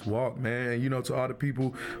just this walk, man. You know, to all the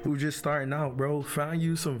people who just starting out, bro, find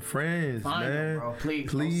you some friends, Find man. them, bro. Please,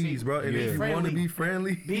 Please, bro. And Yeah. if you want to be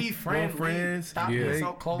friendly, Be friendly. want friends. Stop Yeah. being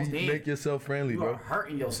so closed in. Make yourself friendly, You bro. are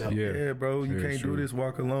hurting yourself. Yeah. Yeah, bro. You Yeah, can't true. do this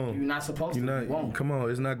walk alone. You're not supposed You're to. not. You won't. Come on,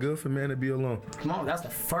 it's not good for man to be alone. Come on, that's the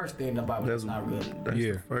first thing the Bible That's is not good. That's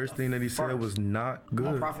Yeah. the first thing that he said was not Come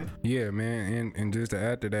on, good. prophet. Yeah, man. And just to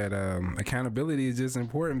add to that, accountability is just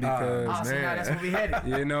important because Ah, so now that's where we headed.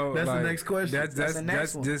 you know, That's the like, next question. That's the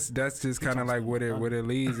next one. just kind of like what it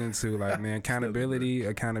leads into. Like, man,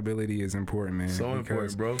 accountability is important, man. So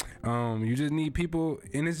because, important, bro. You just need people,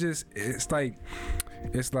 and it's like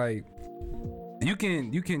you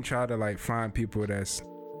can try to like find people that's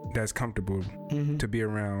comfortable to be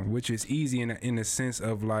around, which is easy in the sense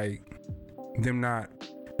of like them not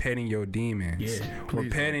petting your demons. Yeah. Or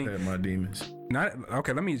Please petting don't pet my demons. not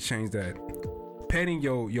okay. Let me change that. Petting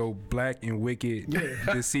your black and wicked,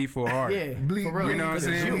 deceitful heart. Yeah, Bleed- for real. You know what I'm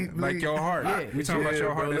Because saying? you- Like your heart. Yeah. We talking about Yeah, your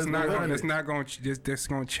heart. bro, That's let's not go going. with That's it. not going. That's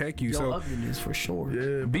going to check you. Your So ugliness for sure.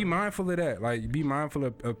 Yeah, be mindful of that. Like be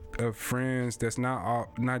mindful of friends that's not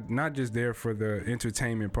just there for the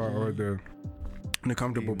entertainment part or the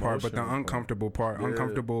comfortable part, but the emotional part. uncomfortable part, Yeah.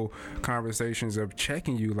 uncomfortable conversations of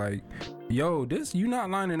checking you like, yo, this you not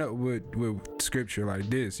lining up with scripture like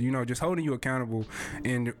this, you know, just holding you accountable.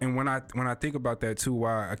 And when I think about that too,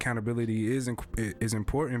 why accountability is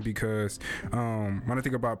important, because when I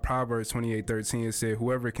think about Proverbs 28:13, it said,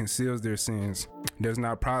 whoever conceals their sins does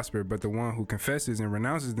not prosper, but the one who confesses and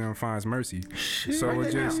renounces them finds mercy. So Write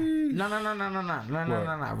it's that just down. No.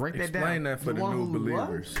 Write that down. Explain that for the one new who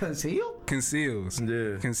believers. What? Conceal? conceals.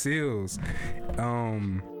 Yeah. Conceals.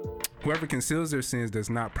 Whoever conceals their sins does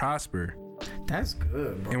not prosper. That's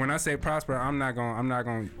good, bro. And when I say prosper, I'm not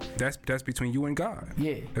going. That's between you and God.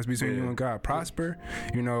 Yeah. That's between you and God. Prosper,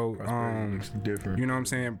 you know. Prosperity looks different. You know what I'm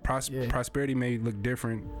saying? Prosperity may look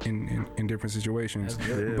different in different situations,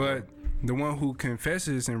 but the one who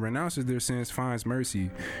confesses and renounces their sins finds mercy.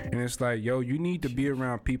 And it's like, yo, you need to be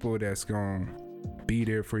around people that's gonna be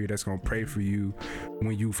there for you, that's gonna pray for you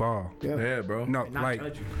when you fall. Yeah, bro. No, like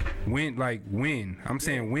when. I'm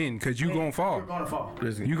saying when, because you gonna fall. You're gonna fall.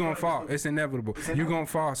 You gonna fall. It's inevitable. You gonna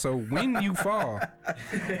fall. So when you fall,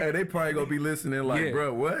 Hey, they probably gonna be listening like,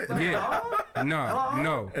 bro, what? yeah,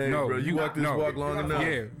 no, Hey, no. bro, you walk this walk long enough.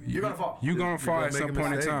 Yeah, You're gonna fall. You gonna fall at some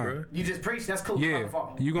point in time. Bro. You just preach. That's cool. You're Yeah, gonna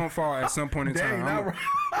fall. you gonna fall at some point in Dang, time. not right.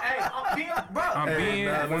 Hey, I'm being, bro. I'm being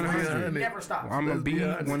nah, let's be 100. honest. Never stop. I'm gonna Let's be be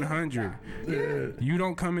honest. 100. Yeah. You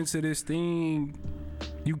don't come into this thing.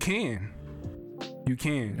 You can,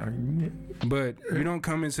 but you don't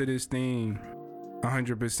come into this thing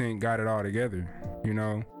 100% got it all together. You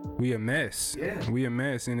know, we a mess. Yeah. We a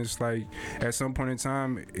mess, and it's like at some point in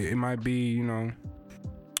time, it might be, you know,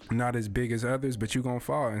 not as big as others, but you gonna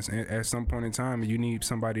fall. And at some point in time, you need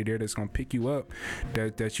somebody there that's gonna pick you up,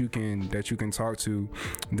 that you can talk to,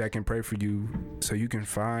 that can pray for you, so you can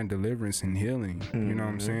find deliverance and healing. You know what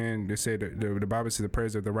I'm saying? They say the Bible says the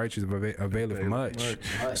prayers of the righteous availeth much.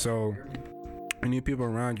 So you need people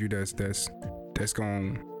around you that's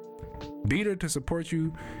gonna be there to support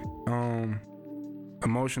you,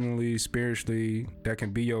 emotionally, spiritually, that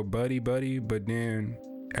can be your buddy, but then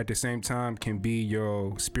at the same time can be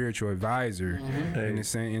your spiritual advisor in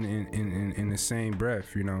the same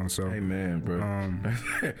breath, you know. So Amen, bro.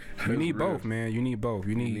 you need both, man. You need both.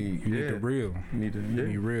 You need the real. You need to You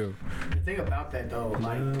need real. The thing about that though,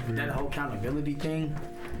 like that whole accountability thing,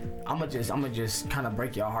 I'ma just kind of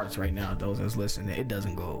break your hearts right now, those that's listening. It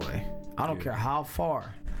doesn't go away. I don't care how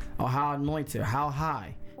far or how anointed, or how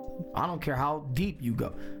high. I don't care how deep you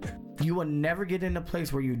go. You will never get in a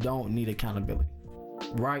place where you don't need accountability,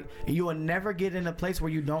 right? And you will never get in a place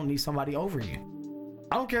where you don't need somebody over you.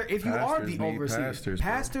 I don't care if you are the overseer.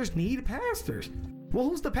 Pastors need pastors. Well,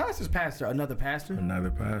 who's the pastor's pastor? Another pastor?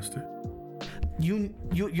 Another pastor.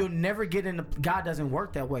 You'll never get in. God doesn't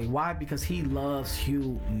work that way. Why? Because He loves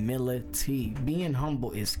humility. Being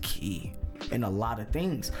humble is key in a lot of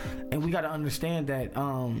things, and we got to understand that.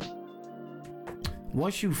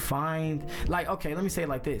 Once you find, like, okay, let me say it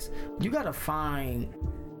like this: you got to find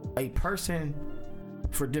a person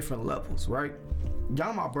for different levels, right?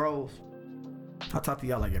 Y'all my bros. I talk to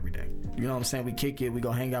y'all like every day. You know what I'm saying? We kick it, we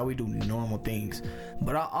go hang out, we do normal things.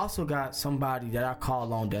 But I also got somebody that I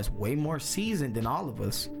call on that's way more seasoned than all of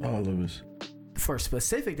us. All of us. For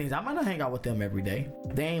specific things, I might not hang out with them every day.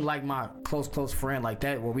 They ain't like my close friend like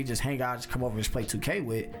that where we just hang out, just come over and just play 2K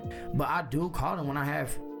with. But I do call them when I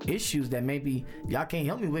have issues that maybe y'all can't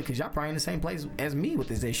help me with, because y'all probably in the same place as me with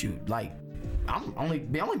this issue. Like, I'm only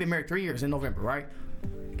been married 3 years in November, right?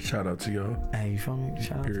 Shout out to y'all. Hey, you feel me?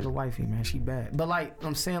 Shout out to the wifey, man. She bad. But like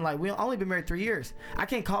I'm saying, like, we only been married 3 years. I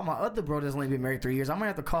can't call my other bro that's only been married 3 years. I might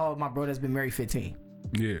have to call my bro that's been married 15.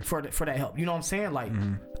 Yeah. For that help. You know what I'm saying? Like,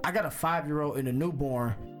 I got a 5-year-old and a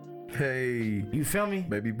newborn. Hey. You feel me?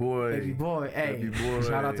 Baby boy. Baby boy. Hey. Baby boy.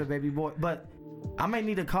 Shout out to baby boy. But I may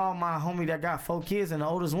need to call my homie that got 4 kids and the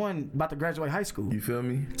oldest one about to graduate high school. You feel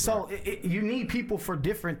me? So you need people for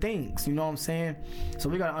different things. You know what I'm saying? So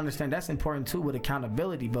we got to understand that's important too with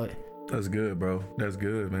accountability. But that's good, bro. That's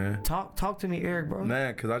good, man. Talk to me, Eric, bro.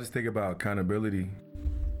 Man, because I just think about accountability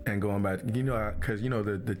and going back, you know, because, you know,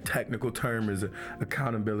 the technical term is a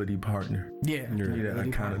accountability partner. Yeah. You need an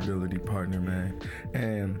accountability partner, man.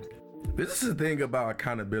 And this is the thing about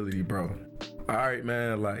accountability, bro. All right,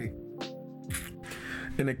 man, like,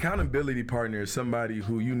 an accountability partner is somebody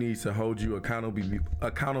who you need to hold you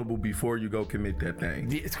accountable before you go commit that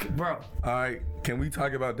thing. It's, bro. All right, can we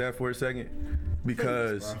talk about that for a second?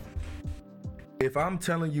 Because if I'm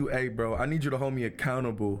telling you, hey, bro, I need you to hold me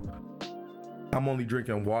accountable, I'm only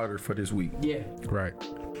drinking water for this week. Yeah. Right.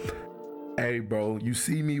 Hey, bro, you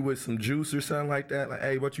see me with some juice or something like that? Like,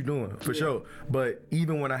 hey, what you doing? For sure. But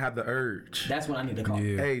even when I have the urge, That's when I need to call.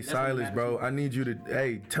 Yeah. hey, Silas, bro, I need you to,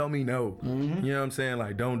 hey, tell me no. You know what I'm saying?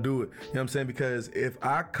 Like, don't do it. You know what I'm saying? Because if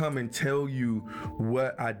I come and tell you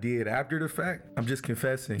what I did after the fact, I'm just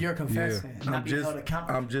confessing. You're confessing. Not I'm being held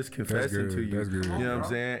accountable. I'm just confessing to you. That's good. You know what I'm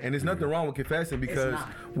saying? And there's nothing wrong with confessing, because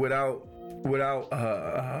without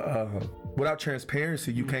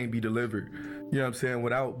transparency, you can't be delivered. You know what I'm saying?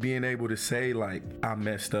 Without being able to say, like, I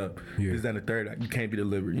messed up. Yeah. Is that the third? You can't be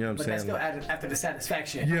delivered. You know what I'm But saying? that's still Like, after the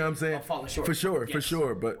satisfaction. you know what I'm saying? Of falling short. For sure, Yes. for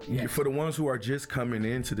sure. But Yes. for the ones who are just coming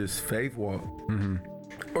into this faith walk,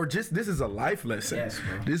 or just this is a life lesson.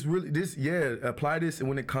 Yes, bro. Apply this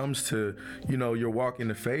when it comes to, you know, your walk in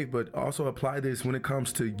the faith, but also apply this when it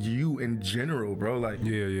comes to you in general, bro. Like,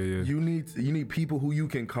 Yeah. you need people who you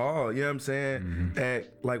can call. You know what I'm saying? At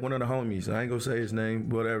like one of the homies, I ain't gonna say his name,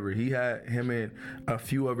 whatever. Him and a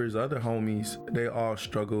few of his other homies, they all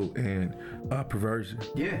struggle in perversion.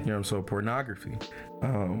 Yeah. You know what I'm saying? Pornography.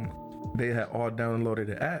 They had all downloaded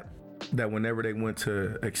the app that whenever they went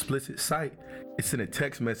to explicit site, it sent a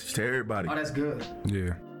text message to everybody. Oh, that's good.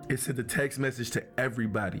 Yeah. It sent a text message to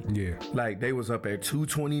everybody. Yeah. Like they was up at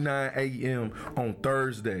 2:29 a.m. on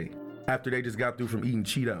Thursday after they just got through from eating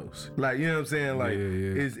Cheetos. Like, you know what I'm saying? Like, Yeah.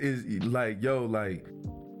 is like, yo, like,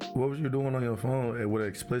 what was you doing on your phone with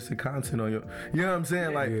explicit content on your, you know what I'm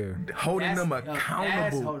saying? Like, holding them accountable.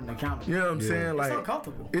 That's holding accountable. You know what I'm saying? Like, It's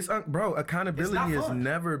uncomfortable. Bro, accountability has fun.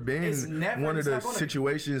 never been one of it's the not gonna-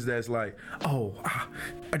 situations that's like, oh,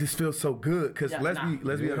 I just feel so good. Because let's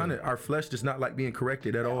be honest, our flesh does not like being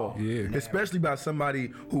corrected at all. Yeah. Especially by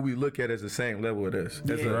somebody who we look at as the same level of us.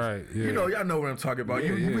 As us. Right, yeah. You know, y'all know what I'm talking about.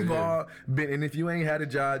 We've all been, and if you ain't had a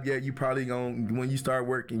job yet, you probably when you start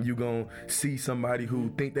working, you gonna see somebody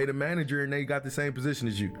who think they the manager and they got the same position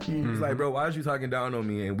as you. It's like, bro, why is you talking down on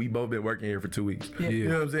me? And we both been working here for 2 weeks. You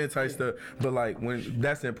know what I'm saying? Type stuff. But like, when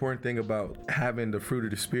that's the important thing about having the fruit of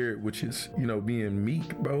the spirit, which is, you know, being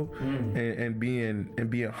meek, bro, and being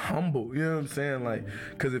humble. You know what I'm saying? Like,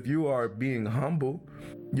 because if you are being humble,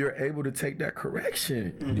 you're able to take that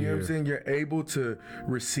correction. You know what I'm saying? You're able to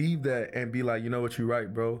receive that and be like, you know what, you're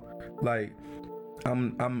right, bro. Like,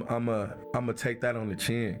 I'm a take that on the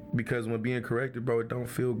chin, because when being corrected, bro, it don't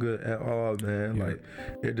feel good at all, man. Like,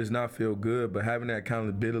 it does not feel good. But having that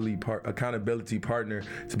accountability partner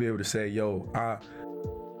to be able to say, yo,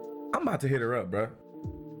 I'm about to hit her up, bro.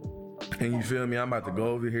 And you feel me? I'm about to go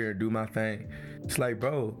over here and do my thing. It's like,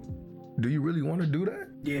 bro, do you really want to do that?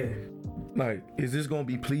 Yeah. Like, is this gonna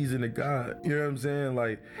be pleasing to God? You know what I'm saying?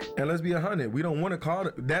 Like, and let's be 100. We don't want to call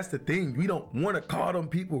them. That's the thing. We don't want to call them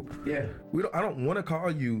people. Yeah. I don't want to call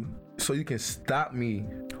you so you can stop me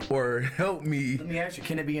or help me. Let me ask you,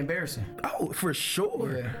 can it be embarrassing? Oh, for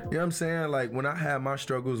sure. Yeah. You know what I'm saying? Like, when I had my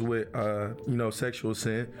struggles with, sexual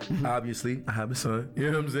sin, obviously, I have a son. You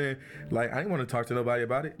know what I'm saying? Like, I didn't want to talk to nobody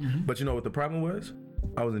about it. But you know what the problem was?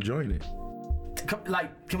 I was enjoying it.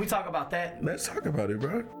 Like, can we talk about that? Let's talk about it,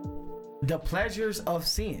 bro. The pleasures of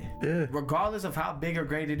sin, regardless of how big or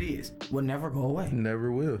great it is, will never go away.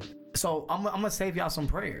 Never will. So I'm gonna save y'all some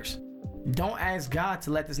prayers. Don't ask God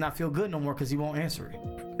to let this not feel good no more, because He won't answer it.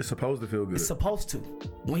 It's supposed to feel good. It's supposed to.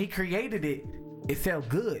 When He created it, it felt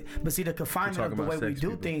good. But see, the confinement of the way we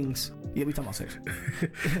do things. Yeah, we talking about sex.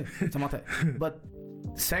 We talking about that. But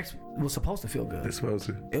sex was supposed to feel good. It's supposed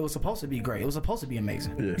to. It was supposed to be great. It was supposed to be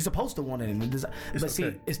amazing. Yeah. You're supposed to want it. But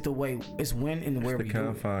see, it's the way, it's when and where we do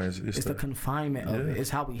it. It's the confinement of it. It's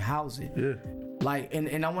how we house it. Yeah. Like,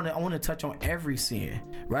 and I want to touch on every sin.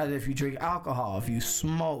 Rather, if you drink alcohol, if you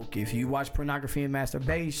smoke, if you watch pornography and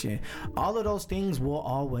masturbation, all of those things will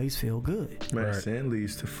always feel good. Man, sin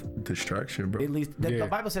leads to destruction, bro. At least the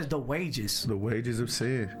Bible says the wages. The wages of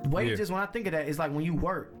sin. Wages. When I think of that, it's like when you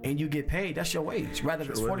work and you get paid. That's your wage. Rather, if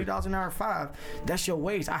it's $40 an hour, or $5, that's your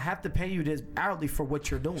wage. I have to pay you this hourly for what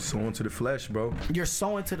you're doing. Sowing to the flesh, bro. You're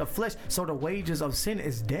sowing to the flesh. So the wages of sin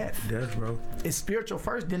is death. Death, bro. It's spiritual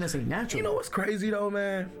first, then it's a natural. You know what's crazy though,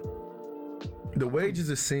 man? The wages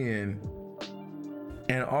of sin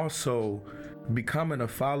and also becoming a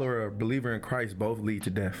follower or believer in Christ both lead to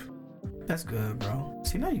death. That's good, bro.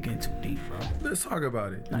 See, now you're getting too deep, bro. Let's talk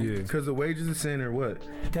about it. Yeah. Because the wages of sin are what?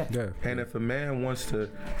 Death. Yeah. And if a man wants to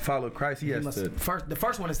follow Christ, he has to. The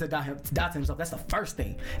first one is to die to himself. That's the first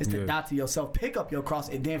thing. Is to die to yourself. Pick up your cross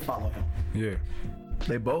and then follow Him. Yeah.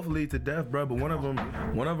 They both lead to death, bro. But one of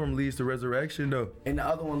them leads to resurrection, though. And the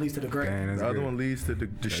other one leads to the grave. Man, The other one leads to the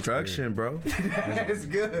destruction, bro. That's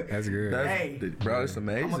good. That's good. Bro, it's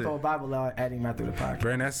amazing. I'm gonna throw a Bible out at him after the podcast.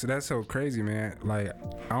 Bro, that's so crazy, man. Like,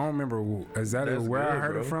 I don't remember exactly That's where I good,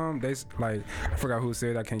 heard bro. it from. They I forgot who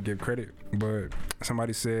said it. I can't give credit, but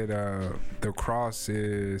somebody said the cross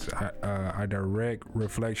is a direct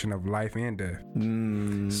reflection of life and death.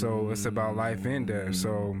 So it's about life and death.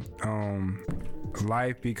 So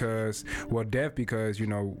life death because, you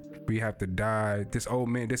know, we have to die. This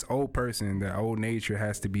old person, that old nature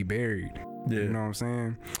has to be buried. Yeah. You know what I'm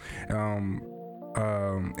saying?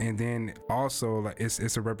 And then also, like,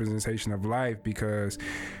 it's a representation of life, because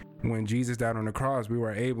when Jesus died on the cross, we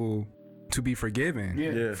were able to be forgiven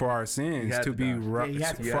Yeah. for our sins, had to to be die. he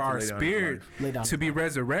had to. for our lay down his spirit life. to be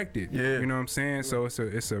resurrected. Yeah. You know what I'm saying? So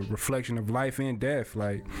it's a reflection of life and death,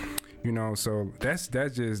 like, you know. So that's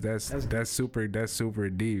super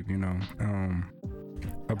deep, you know.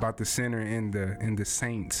 About the sinner and the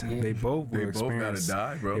saints, they both will experience.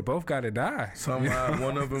 Gotta die, bro. They both gotta die. Somehow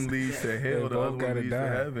one of them leads to hell, the both other one gotta leads die.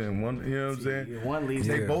 to heaven. One, you know what I'm saying? Yeah, one leads.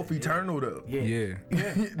 They Yeah. both eternal though. Yeah,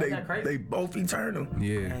 that crazy? they both eternal.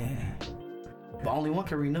 yeah, Man. But only one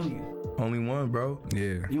can renew you. Only one, bro.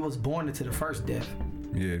 yeah, You was born into the first death.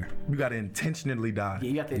 yeah. You gotta intentionally die. Yeah,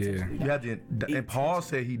 you got to. Yeah. You have to, and Paul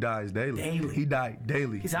said he dies daily. Daily. He died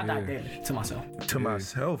daily. He said, I died daily to myself. To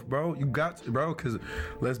myself, bro. You got to, bro, because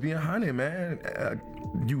let's be 100, man.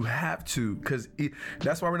 You have to, because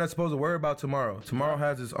that's why we're not supposed to worry about tomorrow. Tomorrow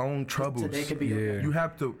has its own troubles. Today could be Yeah. You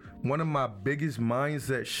have to. One of my biggest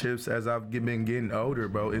mindset shifts as I've been getting older,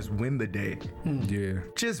 bro, is win the day. Yeah,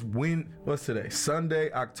 Just win. What's today?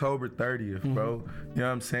 Sunday, October 30th, bro. You know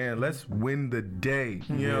what I'm saying? Let's win the day.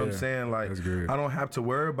 You know what I'm Yeah, saying? Like, that's good. I don't have to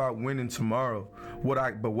worry about winning tomorrow. What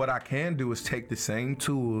I can do is take the same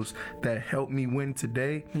tools that help me win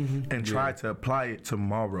today and try to apply it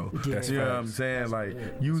tomorrow. That's You know what facts. I'm saying? Like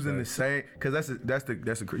using the same, because that's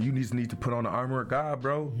the you need to put on the armor of God,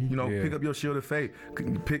 bro. You know, Yeah. pick up your shield of faith,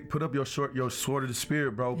 put up your sword of the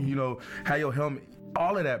spirit, bro. You know, have your helmet.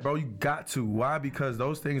 All of that, bro, you got to. Why? Because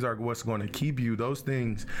those things are what's going to keep you. Those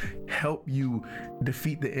things help you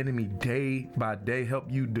defeat the enemy day by day, help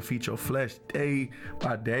you defeat your flesh day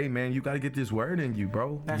by day, man. You got to get this word in you,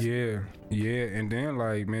 bro. yeah. And then,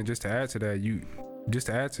 like, man, just to add to that,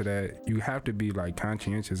 you have to be like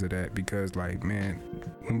conscientious of that, because, like, man,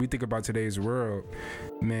 when we think about today's world,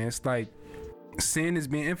 man, it's like sin is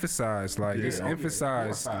being emphasized. Like, it's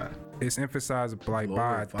emphasized. Glorified. It's emphasized like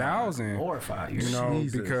by Glorified. 1,000. Glorified. You know,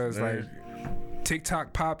 Jesus, because man. like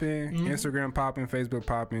TikTok popping, Instagram popping, Facebook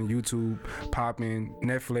popping, YouTube popping,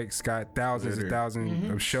 Netflix got thousands and thousands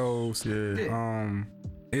of shows. Yeah.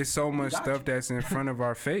 It's so much stuff that's in front of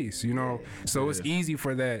our face, you know. So it's easy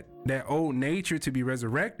for that old nature to be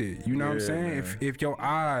resurrected. You know what I'm saying? man. If your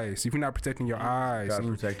eyes, if you're not protecting your eyes, Gotta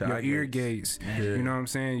and protect the your eye ear gates. gates, you know what I'm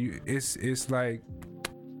saying? It's like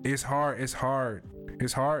it's hard.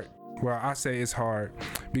 Well, I say it's hard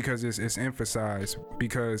because it's emphasized,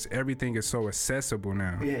 because everything is so accessible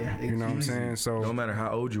now. Yeah, you know what I'm saying? So No matter how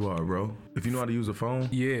old you are, bro. If you know how to use a phone,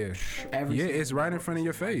 yeah, Every it's right in front of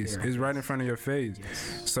your face. It's right in front of your face.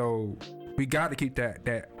 So we got to keep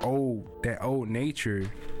that old nature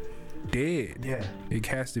dead. Yeah. It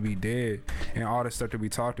has to be dead. And all the stuff that we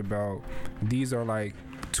talked about, these are like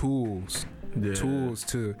tools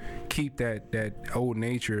to keep that old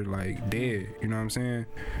nature like dead. You know what I'm saying?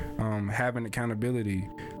 Having accountability,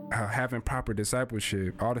 having proper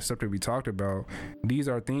discipleship, all the stuff that we talked about, these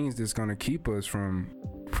are things that's gonna keep us from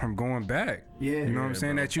going back. Yeah. You know what I'm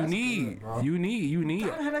saying? bro. That you That's need. good, bro. You need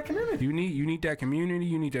I have that community. you need that community.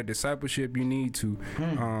 You need that discipleship. You need to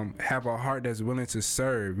have a heart that's willing to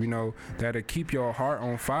serve. You know, that'll keep your heart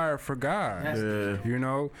on fire for God. That's- You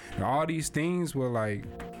know, and all these things will like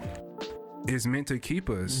is meant to keep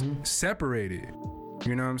us separated.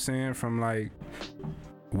 You know what I'm saying? From like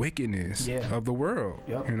wickedness of the world.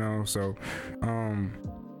 Yep. You know, so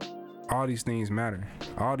all these things matter.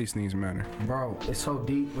 All these things matter. Bro, it's so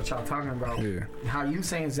deep what y'all talking about. Yeah. How you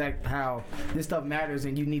saying, Zach, how this stuff matters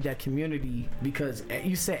and you need that community, because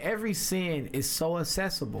you said every sin is so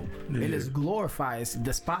accessible and it's glorified.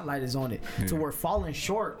 The spotlight is on it. To where falling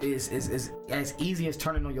short is as easy as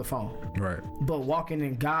turning on your phone. Right. But walking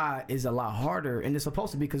in God is a lot harder, and it's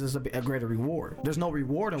supposed to be because it's a greater reward. There's no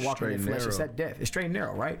reward in walking Straight in and flesh narrow. except death. It's straight and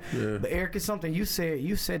narrow, right? Yeah. But Eric, it's something you said.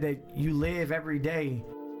 You said that you live every day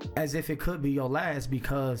as if it could be your last,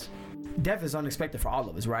 because death is unexpected for all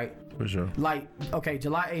of us, right? for sure. Like, okay,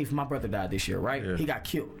 July 8th, my brother died this year, right? Yeah. He got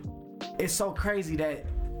killed. It's so crazy that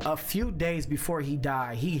a few days before he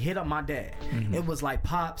died, he hit up my dad. It was like,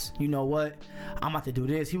 Pops, you know what? I'm about to do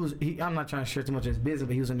this. I'm not trying to share too much of his business,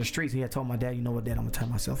 but he was in the streets. He had told my dad, you know what, Dad, I'm gonna turn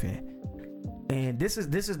myself in. And this is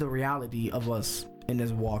the reality of us in this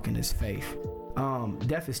walk, in this faith.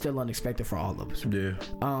 Death is still unexpected for all of us. Yeah.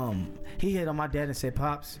 He hit on my dad and said,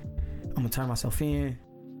 Pops, I'm gonna turn myself in.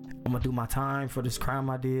 I'm gonna do my time for this crime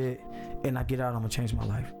I did, and I get out, I'm gonna change my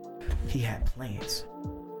life. He had plans.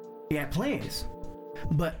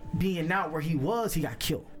 But being out where he was, he got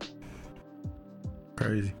killed.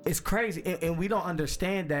 Crazy. It's crazy. And we don't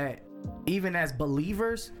understand that even as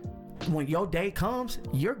believers, when your day comes,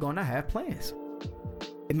 you're gonna have plans.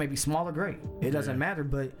 It may be small or great. It doesn't matter,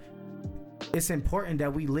 but it's important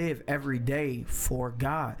that we live every day for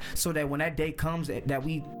God, so that when that day comes that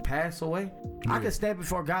we pass away, I can stand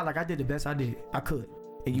before God like I did the best I could,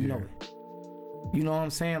 and you know it. You know what I'm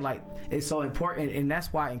saying? Like, it's so important, and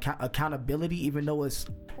that's why accountability, even though it's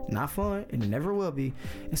not fun and it never will be,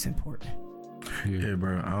 it's important. Yeah,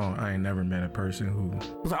 bro. I ain't never met a person who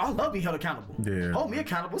was like, I love being held accountable. Yeah. Hold me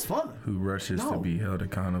accountable. It's fun. Who rushes to be held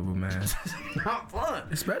accountable, man. Not fun.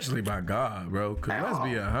 Especially by God, bro. Because let's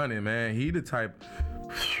be 100, man. He the type.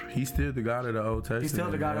 He's still the God of the Old Testament. He's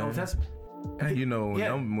still the God of the Old Testament. And you know,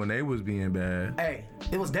 when they was being bad. Hey,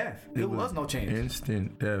 it was death. It was no change.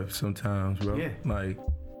 Instant death sometimes, bro. Yeah. Like,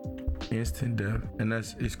 instant death. And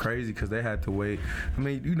it's crazy because they had to wait. I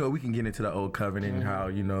mean, you know, we can get into the old covenant and how,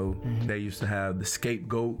 you know, they used to have the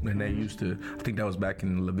scapegoat, and they used to, I think that was back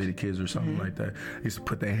in Leviticus or something like that. They used to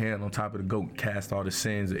put their hand on top of the goat and cast all the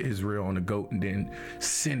sins of Israel on the goat and then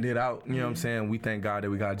send it out. You know what I'm saying? We thank God that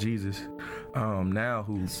we got Jesus now,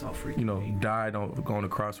 who, you know, died on the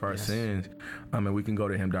cross for our sins. I mean, we can go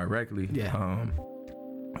to him directly. Yeah.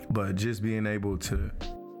 But just being able to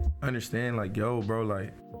understand, like, yo, bro,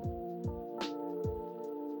 like,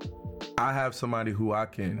 I have somebody who I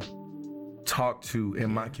can talk to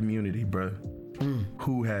in my community, bro,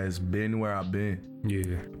 who has been where I've been.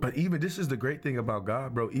 Yeah. But even this is the great thing about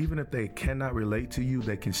God, bro. Even if they cannot relate to you,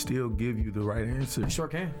 they can still give you the right answer. Sure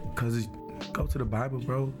can. Because go to the Bible,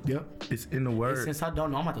 bro. Yep. It's in the Word. Since I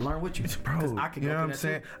don't know, I'm about to learn with you, bro. I can you go know what I'm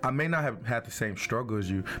saying? I may not have had the same struggle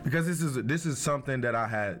as you, because this is something that I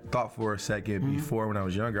had thought for a second before. When I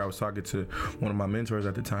was younger, I was talking to one of my mentors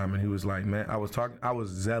at the time, and he was like, man, I was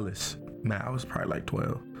zealous. Man, I was probably like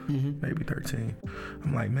 12. Maybe 13.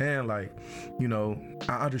 I'm like, man, like, you know,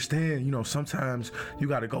 I understand, you know, sometimes you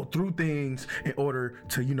got to go through things in order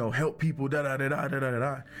to, you know, help people,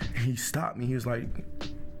 And he stopped me. He was like,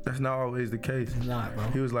 that's not always the case. It's not, bro.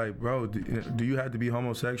 He was like, bro, do you have to be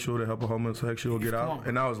homosexual to help a homosexual get out?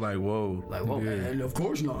 And I was like, whoa. Like, whoa, man, of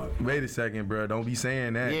course not. Wait a second, bro. Don't be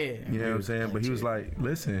saying that. Yeah. You know what I'm saying? But he was like,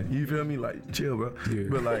 listen, you feel me? Like, chill, bro. Yeah.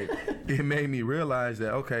 But like, it made me realize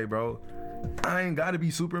that, okay, bro, I ain't got to be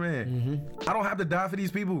Superman. I don't have to die for these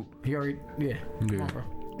people. He already, Come on, bro.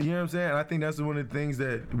 You know what I'm saying? I think that's one of the things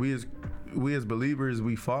that we as believers,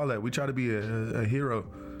 we fall at. We try to be a hero.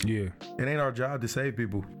 Yeah. It ain't our job to save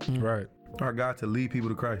people. Right. Our God to lead people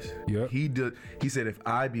to Christ. Yep. He said, if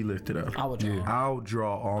I be lifted up, I'll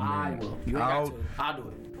draw all men. I will. You ain't got to. I'll do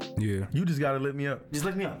it. Yeah. You just gotta lift me up. Just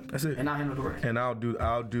lift me up. That's it. And I'll handle the rest. And I'll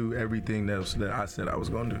do everything else that I said I was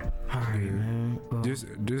gonna do. All right, man. Well,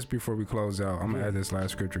 just before we close out, I'm gonna add this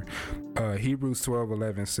last scripture. Hebrews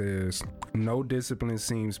 12:11 says, "No discipline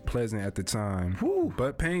seems pleasant at the time,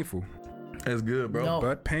 but painful." That's good, bro. No.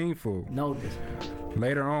 But painful. No discipline.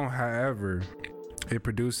 Later on, however, it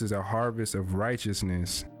produces a harvest of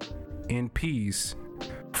righteousness and peace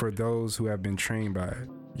for those who have been trained by it.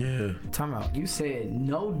 Yeah. Time out. You said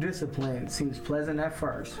no discipline seems pleasant at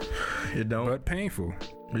first. It don't. But painful.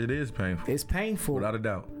 It is painful. It's painful. Without a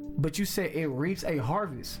doubt. But you said it reaps a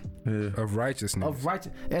harvest. Of righteousness.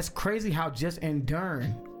 That's crazy how just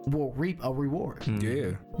enduring will reap a reward.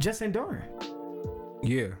 Yeah. Just enduring.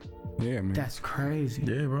 Yeah. Yeah, man. That's crazy.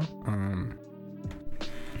 Yeah, bro.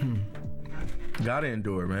 Gotta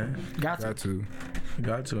endure, man. Got to.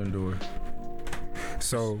 Got to endure.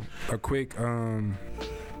 So, a quick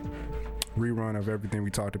rerun of everything we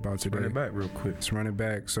talked about today. Run it back real quick. Let's run it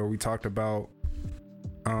back. So, we talked about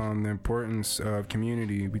the importance of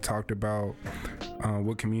community. We talked about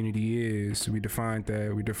what community is. We defined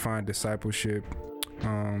that. We defined discipleship.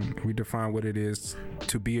 We defined what it is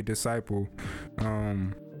to be a disciple.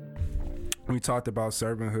 We talked about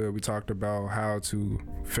servanthood. We talked about how to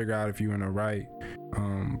figure out if you're in the right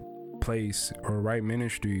place or right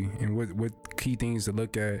ministry, and what key things to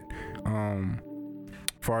look at as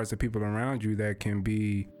far as the people around you that can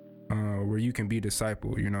be where you can be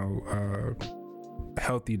discipled, you know,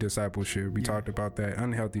 healthy discipleship. We talked about that.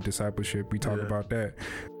 Unhealthy discipleship, we talked about that.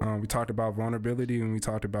 We talked about vulnerability, and we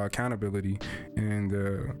talked about accountability, and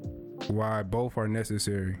why both are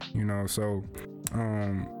necessary, you know. So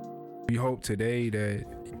we hope today that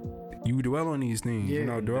you dwell on these things, you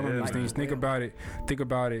know, dwell on these things. Think about it.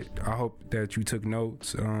 I hope that you took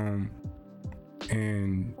notes,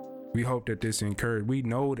 and we hope that this encouraged. We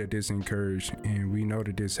know that this encouraged, and we know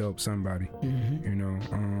that this helped somebody. You know.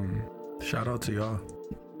 Shout out to y'all.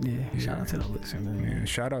 Yeah. Shout out to the listeners, man.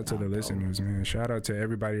 Shout out to the listeners, man. Shout out to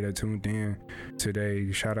everybody that tuned in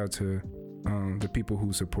today. Shout out to the people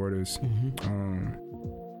who support us.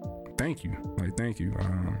 Thank you. Thank you.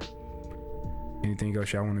 Anything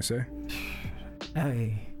else y'all want to say?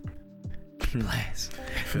 Hey. Bless.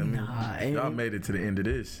 Feel me? Y'all made it to the end of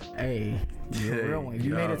this. Hey, you're a real one. If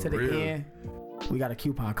you made it to the end, we got a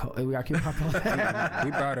coupon code. We got a coupon code.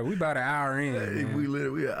 we about an hour in. Hey,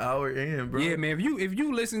 we an hour in, bro. Yeah, man. If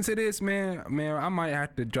you listen to this, man, I might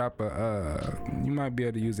have to drop a. You might be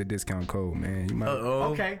able to use a discount code, man. You might.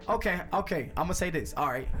 Okay. I'm gonna say this. All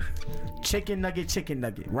right, chicken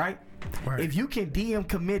nugget, right? Right. If you can DM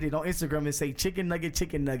committed on Instagram and say chicken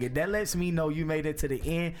nugget, that lets me know you made it to the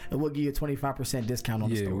end, and we'll give you a 25% discount on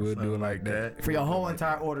the store. Yeah, we'll do it like that. For your whole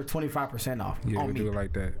entire order, 25% off. Yeah, we'll do it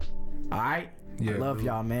like that. All right. Yeah. I love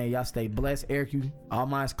y'all, man. Y'all stay blessed. Eric, you all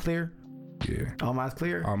mine's clear? Yeah. All mine's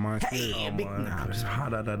clear? All mine's clear. Hey,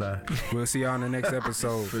 We'll see y'all in the next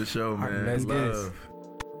episode. For sure, man. Let's get it.